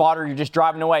need a spotter. You're just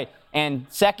driving away. And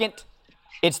second,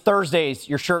 it's Thursdays.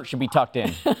 Your shirt should be tucked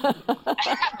in. All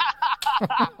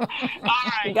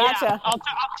right. Gotcha. Yeah, I'll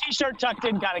T-shirt tucked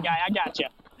in kind of guy. I got you.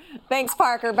 Thanks,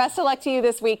 Parker. Best of luck to you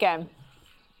this weekend.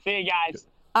 See you guys.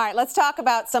 All right, let's talk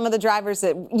about some of the drivers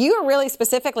that you are really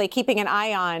specifically keeping an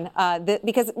eye on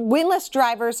because winless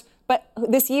drivers, but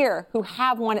this year, who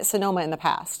have won at Sonoma in the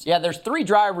past. Yeah, there's 3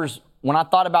 drivers when I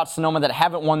thought about Sonoma that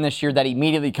haven't won this year that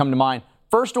immediately come to mind.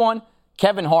 First one,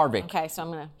 Kevin Harvick. Okay, so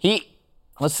I'm going to...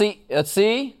 Let's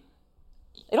see.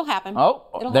 It'll happen.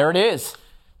 There it is.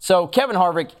 So Kevin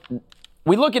Harvick,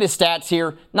 we look at his stats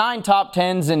here, 9 top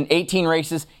 10s in 18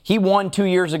 races. He won 2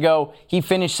 years ago. He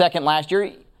finished second last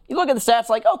year. You look at the stats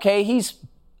like, okay, he's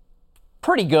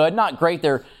pretty good, not great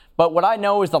there. But what I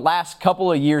know is the last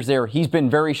couple of years there, he's been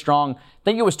very strong. I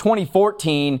think it was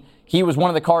 2014, he was one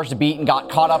of the cars to beat and got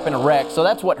caught up in a wreck. So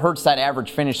that's what hurts that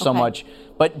average finish so much.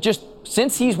 But just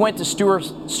since he's went to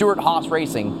Stewart-Haas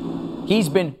Racing, he's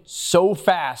been so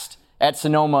fast at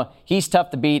Sonoma. He's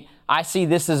tough to beat. I see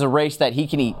this as a race that he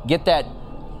can get that,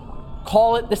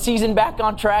 call it the season back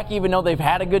on track, even though they've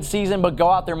had a good season, but go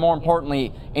out there more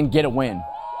importantly and get a win.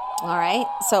 All right,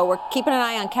 so we're keeping an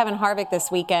eye on Kevin Harvick this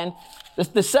weekend.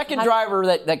 The second driver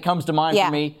that comes to mind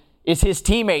for me is his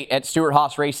teammate at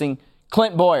Stewart-Haas Racing,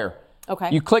 Clint Bowyer.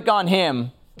 Okay. You click on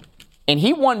him, and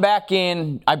he won back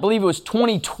in, I believe it was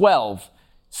 2012.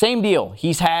 Same deal.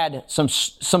 He's had some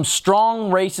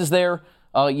strong races there.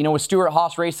 With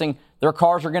Stewart-Haas Racing, their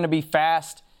cars are going to be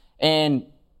fast. And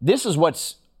this is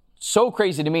what's so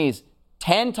crazy to me is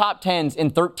 10 top 10s in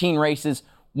 13 races.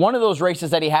 One of those races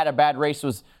that he had a bad race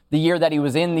was the year that he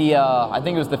was in the, I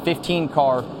think it was the 15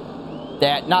 car,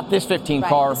 not this 15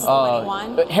 car,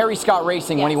 Harry Scott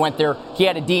Racing when he went there. He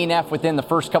had a DNF within the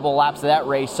first couple of laps of that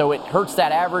race, so it hurts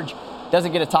that average,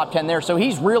 doesn't get a top 10 there. So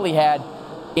he's really had,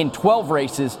 in 12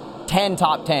 races, 10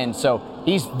 top 10s. So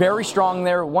he's very strong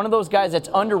there. One of those guys that's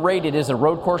underrated as a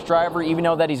road course driver, even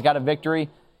though that he's got a victory.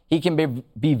 He can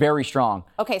be very strong.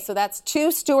 Okay, so that's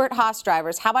 2 Stewart-Haas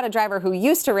drivers. How about a driver who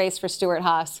used to race for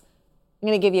Stewart-Haas? I'm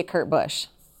going to give you Kurt Busch.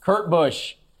 Kurt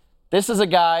Busch. This is a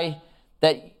guy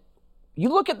that you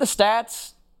look at the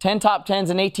stats, 10 top 10s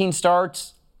and 18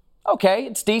 starts. Okay,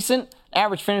 it's decent.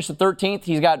 Average finish the 13th.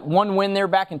 He's got 1 win there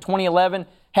back in 2011.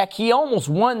 Heck, he almost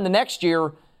won the next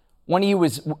year when he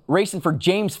was racing for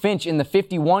James Finch in the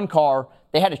 51 car.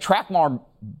 They had a track bar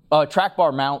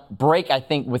mount break, I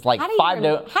think, with like 5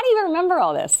 to... How do you remember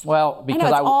all this? Well,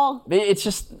 because it's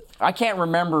just, I can't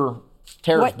remember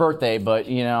Tara's birthday, but,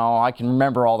 I can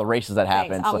remember all the races that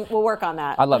happened. So, we'll work on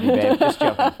that. I love you, babe. Just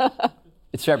joking.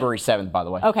 It's February 7th, by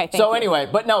the way. Okay, thank you. So anyway,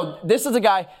 but no, this is a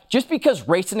guy, just because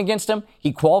racing against him,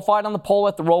 he qualified on the pole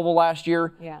at the Roval last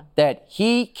year, that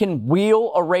he can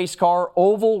wheel a race car,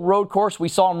 oval road course. We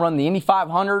saw him run the Indy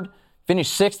 500, finish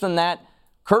 6th in that.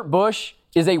 Kurt Busch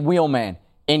is a wheel man.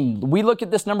 And we look at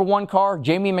this number 1 car,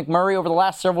 Jamie McMurray, over the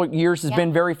last several years has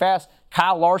been very fast.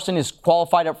 Kyle Larson is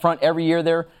qualified up front every year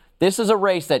there. This is a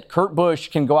race that Kurt Busch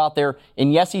can go out there,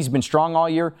 and yes, he's been strong all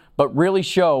year, but really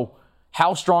show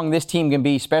how strong this team can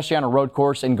be, especially on a road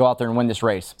course, and go out there and win this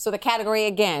race. So the category,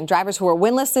 again, drivers who are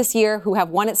winless this year, who have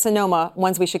won at Sonoma,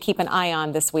 ones we should keep an eye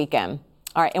on this weekend.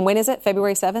 All right, and when is it?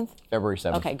 February 7th? February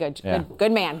 7th. Okay, good. Yeah.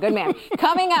 Good man.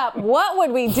 Coming up, what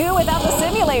would we do without the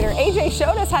simulator? AJ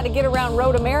showed us how to get around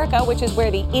Road America, which is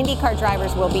where the IndyCar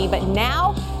drivers will be, but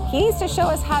now he needs to show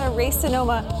us how to race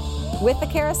Sonoma with the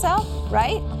carousel,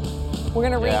 right? We're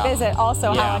going to revisit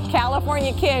also how a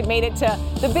California kid made it to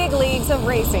the big leagues of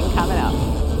racing coming up.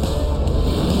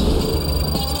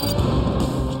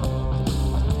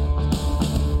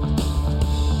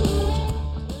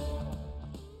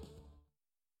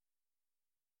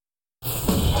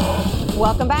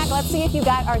 Welcome back. Let's see if you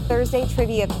got our Thursday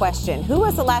trivia question. Who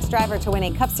was the last driver to win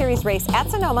a Cup Series race at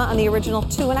Sonoma on the original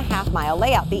 2.5-mile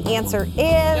layout? The answer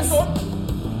is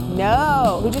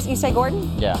no. You say Gordon?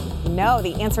 Yeah. No,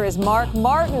 the answer is Mark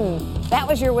Martin. That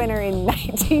was your winner in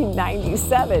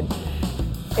 1997.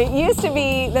 It used to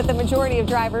be that the majority of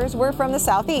drivers were from the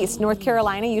Southeast. North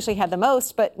Carolina usually had the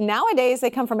most, but nowadays they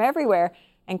come from everywhere.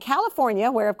 And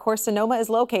California, where of course Sonoma is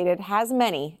located, has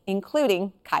many,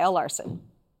 including Kyle Larson.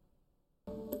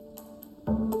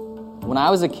 When I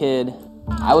was a kid,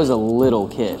 I was a little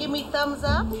kid. Give me thumbs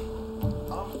up.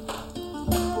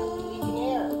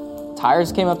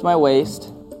 Tires came up to my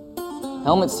waist.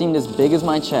 Helmet seemed as big as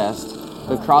my chest,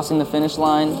 but crossing the finish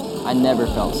line, I never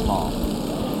felt small.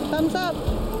 Thumbs up.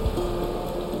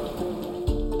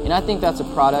 In And I think that's a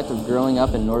product of growing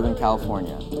up in Northern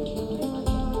California.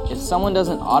 If someone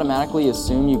doesn't automatically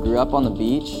assume you grew up on the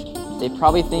beach, they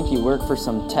probably think you work for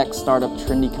some tech startup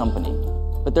trendy company.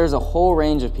 But there's a whole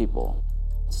range of people,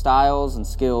 styles and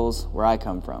skills where I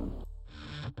come from.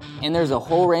 And there's a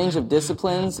whole range of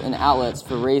disciplines and outlets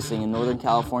for racing in Northern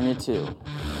California too.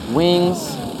 Wings,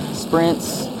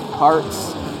 sprints,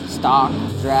 karts, stock,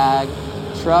 drag,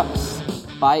 trucks,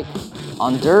 bike,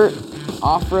 on dirt,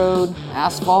 off-road,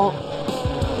 asphalt.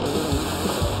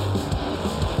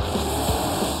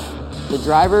 The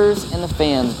drivers and the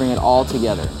fans bring it all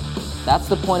together. That's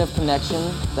the point of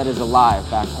connection that is alive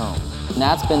back home. And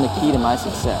that's been the key to my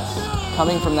success,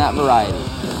 coming from that variety.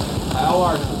 Kyle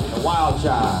Larson, a wild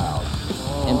child.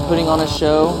 And putting on a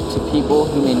show to people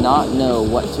who may not know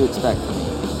what to expect from me.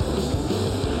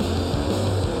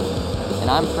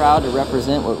 And I'm proud to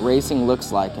represent what racing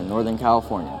looks like in Northern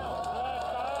California.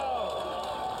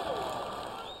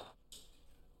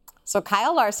 So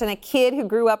Kyle Larson, a kid who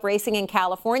grew up racing in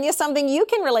California, something you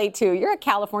can relate to. You're a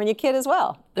California kid as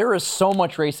well. There is so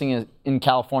much racing in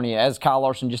California, as Kyle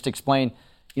Larson just explained.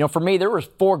 You know, for me, there was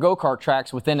 4 go-kart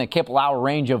tracks within a couple-hour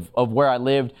range of where I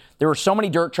lived. There were so many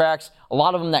dirt tracks, a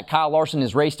lot of them that Kyle Larson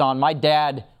has raced on. My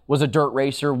dad was a dirt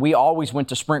racer. We always went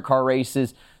to sprint car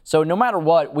races. So no matter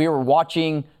what, we were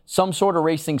watching some sort of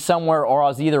racing somewhere, or I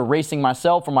was either racing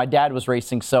myself or my dad was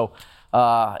racing. So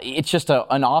it's just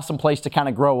an awesome place to kind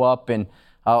of grow up. And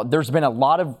there's been a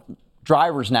lot of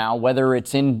drivers now, whether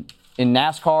it's in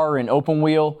NASCAR and open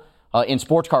wheel, in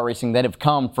sports car racing, that have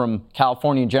come from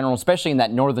California in general, especially in that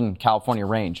Northern California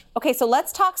range. Okay, so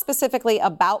let's talk specifically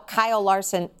about Kyle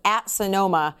Larson at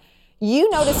Sonoma. You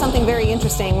noticed something very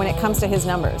interesting when it comes to his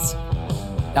numbers.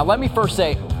 Now, let me first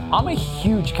say, I'm a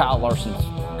huge Kyle Larson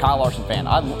fan.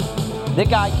 That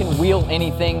guy can wheel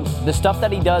anything. The stuff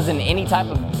that he does in any type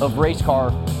of race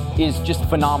car is just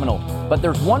phenomenal. But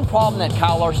there's one problem that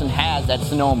Kyle Larson has at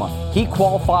Sonoma. He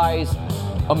qualifies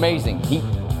amazing.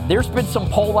 There's been some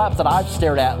pole laps that I've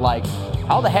stared at like,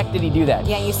 how the heck did he do that?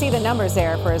 Yeah, you see the numbers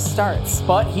there for his starts.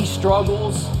 But he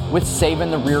struggles with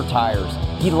saving the rear tires.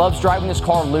 He loves driving his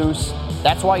car loose.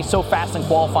 That's why he's so fast in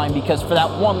qualifying, because for that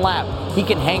one lap, he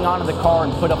can hang on to the car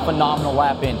and put a phenomenal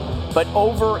lap in. But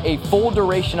over a full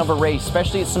duration of a race,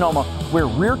 especially at Sonoma, where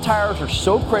rear tires are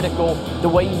so critical, the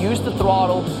way you use the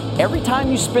throttle, every time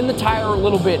you spin the tire a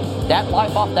little bit, that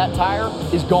life off that tire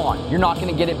is gone. You're not going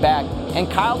to get it back.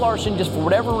 And Kyle Larson, just for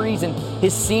whatever reason,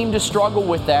 has seemed to struggle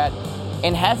with that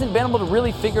and hasn't been able to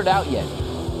really figure it out yet.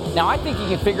 Now, I think he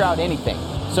can figure out anything.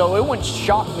 So it wouldn't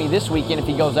shock me this weekend if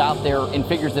he goes out there and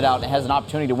figures it out and has an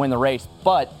opportunity to win the race.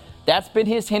 But that's been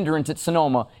his hindrance at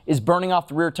Sonoma, is burning off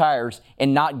the rear tires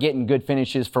and not getting good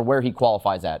finishes for where he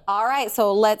qualifies at. All right,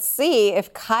 so let's see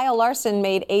if Kyle Larson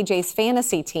made AJ's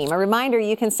fantasy team. A reminder,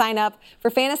 you can sign up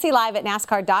for Fantasy Live at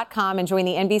NASCAR.com and join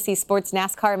the NBC Sports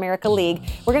NASCAR America League.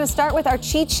 We're going to start with our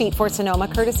cheat sheet for Sonoma,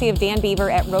 courtesy of Dan Beaver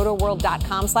at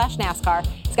rotoworld.com/NASCAR.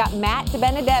 It's got Matt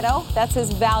DiBenedetto, that's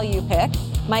his value pick.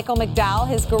 Michael McDowell,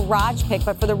 his garage pick.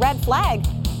 But for the red flag,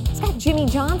 it's got Jimmy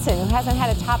Johnson, who hasn't had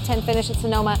a top 10 finish at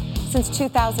Sonoma since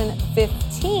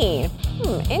 2015.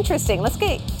 Interesting. Let's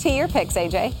get to your picks,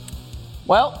 AJ.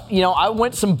 Well, I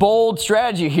went some bold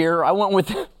strategy here. I went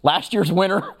with last year's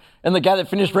winner and the guy that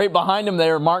finished right behind him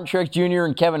there, Martin Truex Jr.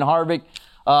 and Kevin Harvick.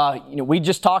 We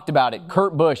just talked about it.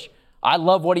 Kurt Busch. I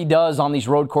love what he does on these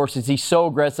road courses. He's so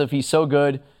aggressive. He's so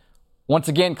good. Once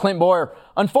again, Clint Bowyer.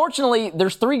 Unfortunately,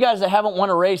 there's 3 guys that haven't won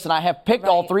a race, and I have picked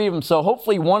all 3 of them, so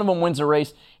hopefully one of them wins a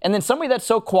race. And then somebody that's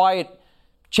so quiet,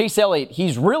 Chase Elliott.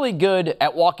 He's really good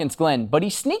at Watkins Glen, but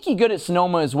he's sneaky good at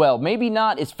Sonoma as well. Maybe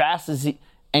not as fast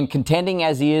and contending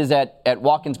as he is at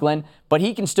Watkins Glen, but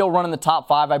he can still run in the top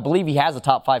 5. I believe he has a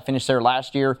top 5 finish there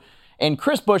last year. And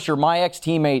Chris Buescher, my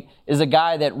ex-teammate, is a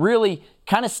guy that really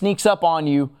kind of sneaks up on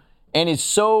you and is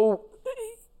so...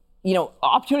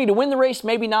 opportunity to win the race,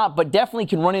 maybe not, but definitely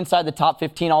can run inside the top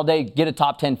 15 all day, get a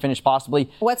top 10 finish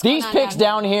possibly. These picks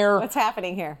down here. What's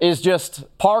happening here? Is just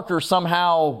Parker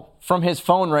somehow from his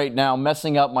phone right now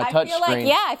messing up my touch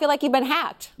screen. I feel like you've been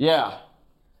hacked. Yeah.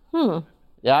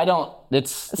 Yeah, I don't.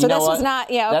 It's so this was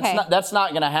not. Yeah, okay. That's not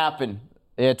going to happen.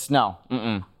 It's no.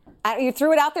 You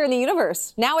threw it out there in the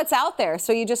universe. Now it's out there,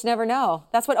 so you just never know.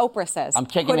 That's what Oprah says. I'm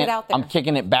kicking it out there. I'm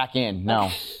kicking it back in.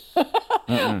 No.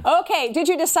 Okay, did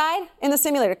you decide in the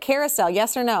simulator? Carousel,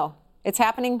 yes or no? It's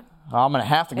happening? I'm going to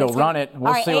have to go run it.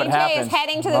 We'll see what happens. AJ is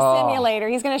heading to the simulator.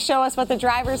 He's going to show us what the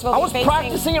drivers will be facing. I was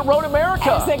practicing at Road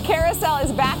America. As the carousel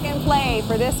is back in play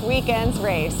for this weekend's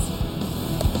race.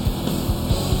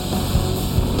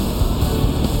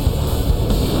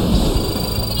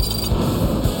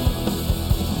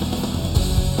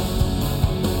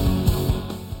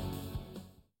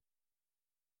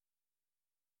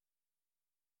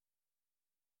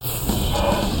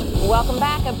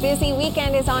 busy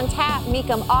weekend is on tap.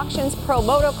 Mecum Auctions, Pro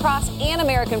Motocross, and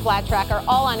American Flat Track are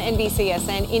all on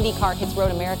NBCSN. IndyCar hits Road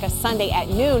America Sunday at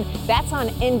noon. That's on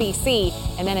NBC.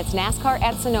 And then it's NASCAR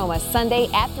at Sonoma Sunday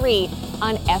at 3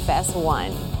 on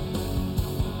FS1.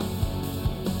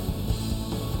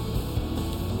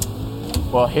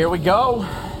 Well, here we go.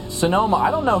 Sonoma.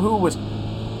 I don't know who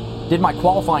did my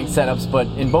qualifying setups, but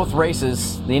in both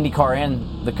races, the IndyCar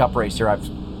and the Cup race here, I've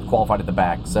qualified at the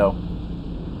back. So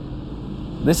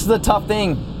this is the tough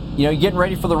thing. You know, you're getting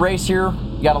ready for the race here.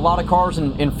 You got a lot of cars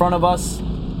in front of us.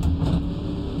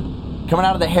 Coming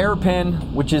out of the hairpin,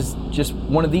 which is just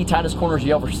one of the tightest corners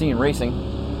you ever see in racing.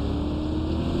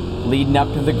 Leading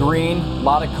up to the green, a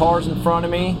lot of cars in front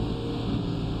of me.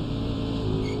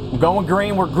 We're going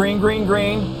green, we're green, green,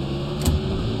 green.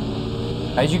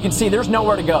 As you can see, there's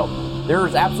nowhere to go.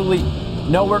 There's absolutely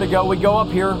nowhere to go. We go up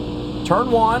here,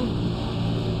 turn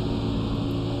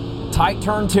 1, tight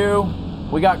turn 2.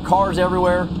 We got cars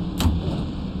everywhere.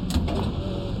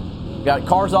 Got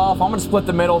cars off. I'm gonna split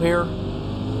the middle here.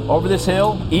 Over this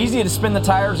hill. Easy to spin the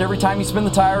tires. Every time you spin the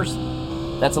tires,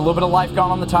 that's a little bit of life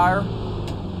gone on the tire.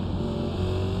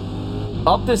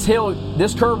 Up this hill,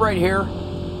 this curve right here,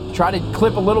 try to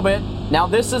clip a little bit. Now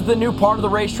this is the new part of the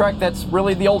racetrack. That's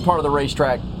really the old part of the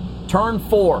racetrack. Turn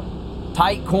 4,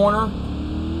 tight corner.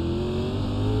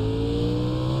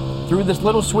 Through this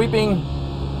little sweeping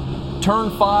turn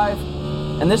 5.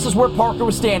 And this is where Parker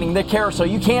was standing, the carousel.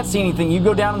 You can't see anything. You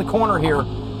go down in the corner here.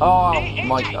 Oh,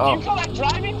 my God. You call that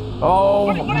driving? Oh,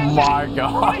 what is my that?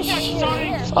 gosh. What is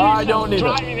that I don't need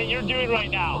driving that you're doing right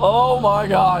now? Oh, my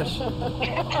gosh.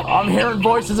 I'm hearing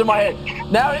voices in my head.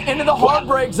 Now into the hard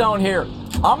brake zone here.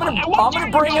 I'm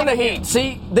gonna bring in the heat.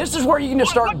 See, this is where you can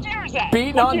just start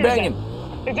beating on banging.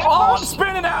 Oh, I'm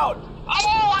spinning out.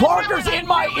 Oh, Parker's in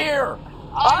my ear.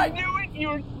 I knew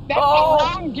it. That's the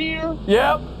wrong gear.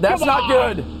 Yep, that's not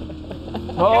good.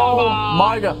 Oh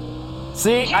my God.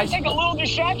 See, I take a little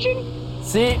distraction.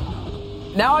 See,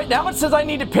 now it says I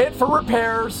need to pit for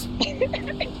repairs.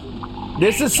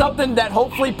 This is something that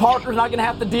hopefully Parker's not gonna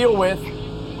have to deal with.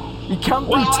 You come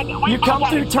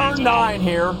through turn 9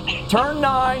 here. Turn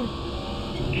 9.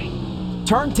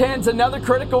 Turn 10's another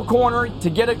critical corner to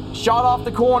get a shot off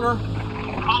the corner.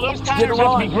 Oh, those tires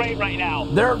must be great right now.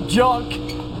 They're junk.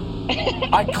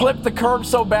 I clipped the curb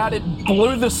so bad it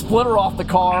blew the splitter off the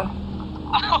car.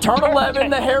 Turn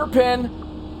 11, the hairpin.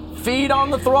 Feed on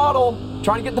the throttle,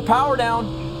 trying to get the power down.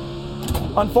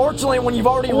 Unfortunately, when you've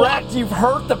already wrecked, you've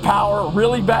hurt the power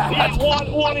really bad. Yeah,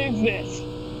 what is this?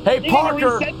 Hey,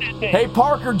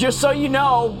 Parker, just so you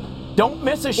know, don't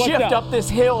miss a shift up this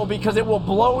hill because it will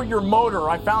blow your motor.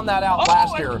 I found that out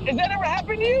last year. Has that ever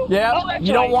happened to you? Yeah,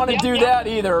 you don't want to do that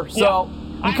either. So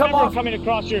you come off coming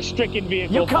across your stricken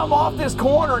vehicle. You come off this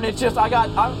corner and it's just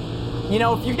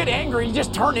if you get angry, you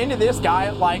just turn into this guy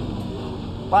like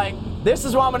this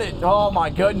is what I'm gonna. Oh my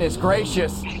goodness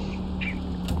gracious!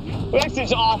 This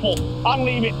is awful. I'm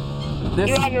leaving.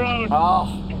 You're on your own.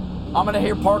 Oh. I'm going to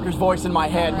hear Parker's voice in my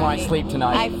head when I sleep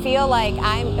tonight. I feel like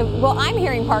I'm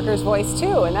hearing Parker's voice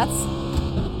too, and that's.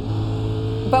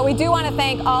 But we do want to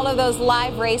thank all of those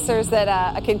live racers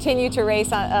that continue to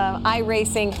race on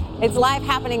iRacing. It's live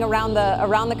happening around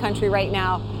the country right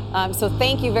now. So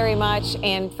thank you very much,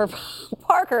 and for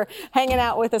Parker hanging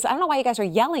out with us. I don't know why you guys are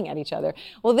yelling at each other.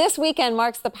 Well, this weekend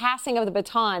marks the passing of the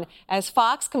baton as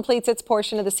Fox completes its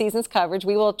portion of the season's coverage.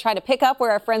 We will try to pick up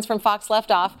where our friends from Fox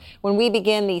left off when we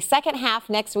begin the second half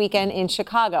next weekend in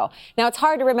Chicago. Now, it's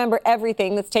hard to remember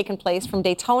everything that's taken place from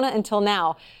Daytona until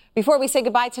now. Before we say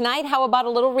goodbye tonight, how about a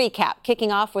little recap,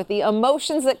 kicking off with the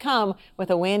emotions that come with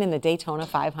a win in the Daytona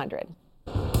 500.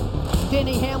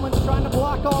 Denny Hamlin's trying to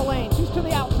block all lanes. He's to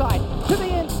the outside, to the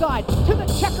inside, to the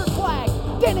checkered flag.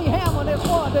 Denny Hamlin has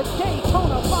won the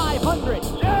Daytona 500.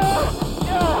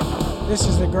 This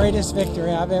is the greatest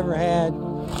victory I've ever had,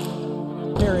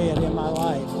 period, in my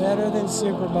life. Better than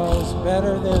Super Bowls,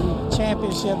 better than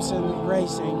championships in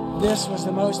racing. This was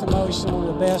the most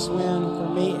emotional, the best win for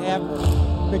me ever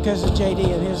because of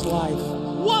JD and his life.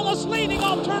 Wallace leading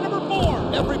off turn number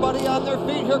 4. Everybody on their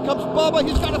feet. Here comes Bubba.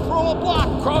 He's got to throw a block.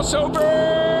 Crossover.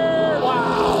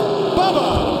 Wow.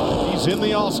 Bubba. He's in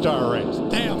the All-Star race.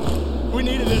 Damn. We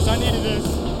needed this. I needed this.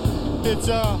 It's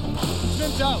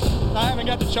been tough. I haven't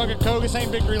got to chug a Coke. This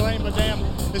ain't Victory Lane, but damn,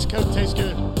 this Coke tastes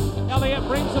good. Elliott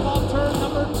brings them off turn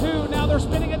number 2. Now they're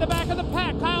spinning in the back of the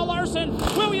pack. Kyle Larson,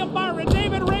 William Byron,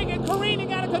 David Reagan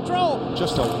careening out of control.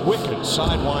 Just a wicked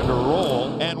sidewinder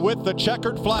roll. And with the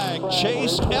checkered flag,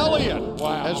 Chase Elliott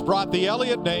has brought the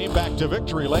Elliott name back to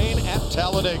victory lane at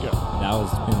Talladega. I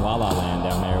was in La La Land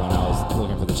down there when I was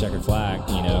looking for the checkered flag.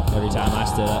 You know, every time I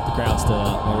stood up, the crowd stood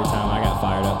up. Every time I got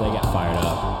fired up, they got fired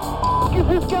up. What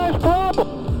is this guy's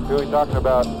problem? Who are we talking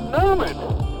about? Newman.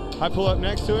 I pull up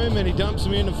next to him, and he dumps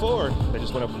me in the floor. I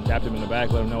just went up and tapped him in the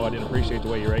back, let him know I didn't appreciate the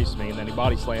way he raced me, and then he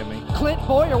body slammed me. Clint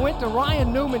Boyer went to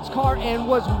Ryan Newman's car and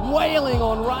was wailing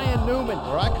on Ryan Newman.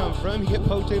 Where I come from, he get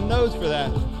poked in the nose for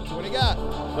that. That's what he got.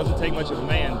 Doesn't take much of a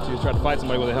man to try to fight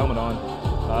somebody with a helmet on.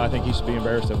 I think he should be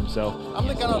embarrassed of himself. I'm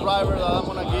the kind of driver that I'm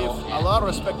going to give a lot of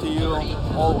respect to you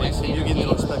always, and you give me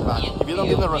the respect back. If you don't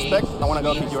give me the respect, I want to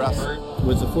go kick your ass.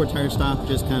 Was the 4-tire stop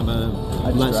just kind of a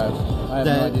I just drive. I have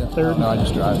no idea. Third? No, I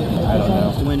just drive. I don't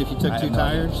know. To win if you took 2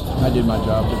 tires? I did my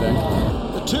job today.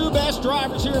 The 2 best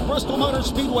drivers here at Bristol Motor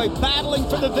Speedway battling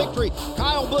for the victory.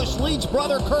 Kyle Busch leads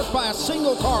brother Kirk by a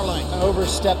single car length. I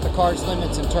overstepped the car's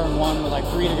limits in turn 1 with like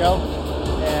 3 to go.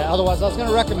 Otherwise, I was going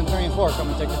to wreck him in 3 and 4, come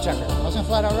and take the checker. I was going to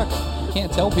flat out wreck him. You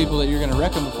can't tell people that you're going to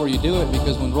wreck them before you do it,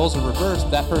 because when roles are reversed,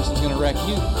 that person's going to wreck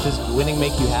you. Does winning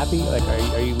make you happy? Like,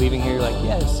 are you leaving here like,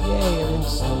 yes, yay,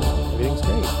 everything's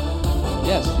great?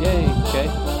 Yes, yay, okay.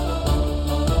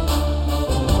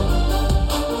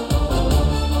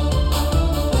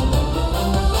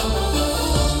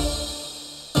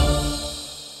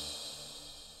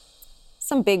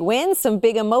 Some big wins, some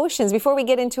big emotions. Before we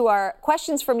get into our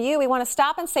questions from you, we want to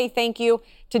stop and say thank you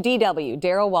to DW,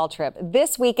 Darrell Waltrip.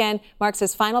 This weekend marks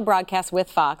his final broadcast with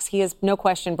Fox. He has, no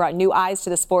question, brought new eyes to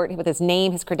the sport with his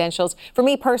name, his credentials. For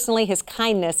me personally, his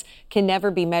kindness can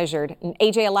never be measured. And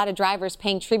AJ, a lot of drivers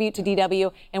paying tribute to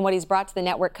DW and what he's brought to the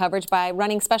network coverage by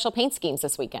running special paint schemes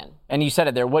this weekend. And you said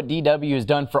it there, what DW has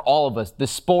done for all of us, the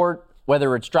sport,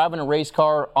 whether it's driving a race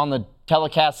car on the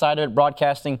telecast side of it,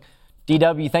 broadcasting.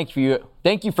 DW, thank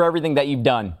you for everything that you've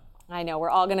done. I know, we're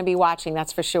all going to be watching,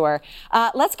 that's for sure.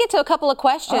 Let's get to a couple of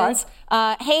questions.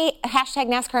 Hey, hashtag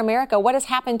NASCAR America, what has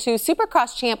happened to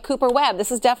Supercross champ Cooper Webb?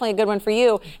 This is definitely a good one for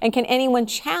you. And can anyone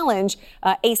challenge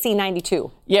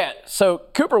AC92? Yeah, so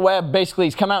Cooper Webb basically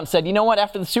has come out and said, you know what,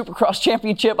 after the Supercross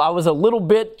championship, I was a little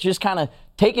bit just kind of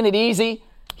taking it easy.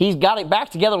 He's got it back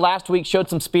together last week, showed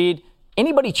some speed.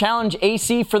 Anybody challenge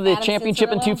AC for the championship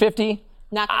in 250?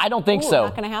 I don't think so.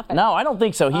 Not going to happen. No, I don't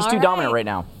think so. He's too dominant right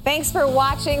now. Thanks for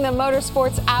watching the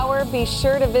Motorsports Hour. Be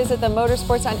sure to visit the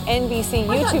Motorsports on NBC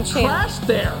YouTube channel. I crashed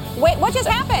there. Wait, what just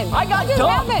happened? I got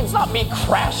dumped. It's not me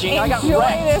crashing. I got wrecked.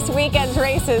 Enjoy this weekend's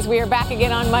races. We are back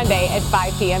again on Monday at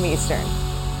 5 p.m. Eastern.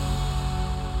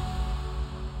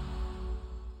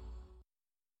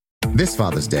 This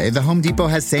Father's Day, the Home Depot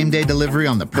has same-day delivery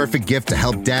on the perfect gift to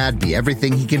help Dad be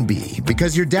everything he can be.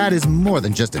 Because your dad is more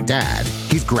than just a dad.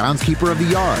 He's groundskeeper of the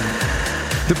yard,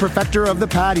 the perfecter of the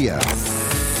patio,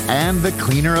 and the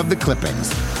cleaner of the clippings.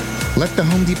 Let the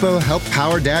Home Depot help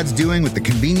power Dad's doing with the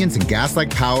convenience and gas-like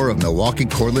power of Milwaukee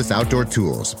cordless outdoor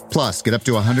tools. Plus, get up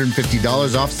to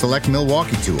 $150 off select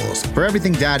Milwaukee tools. For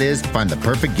everything Dad is, find the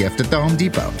perfect gift at the Home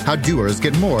Depot. How doers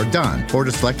get more done.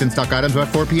 Order select in-stock items by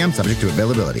 4 p.m. subject to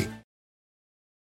availability.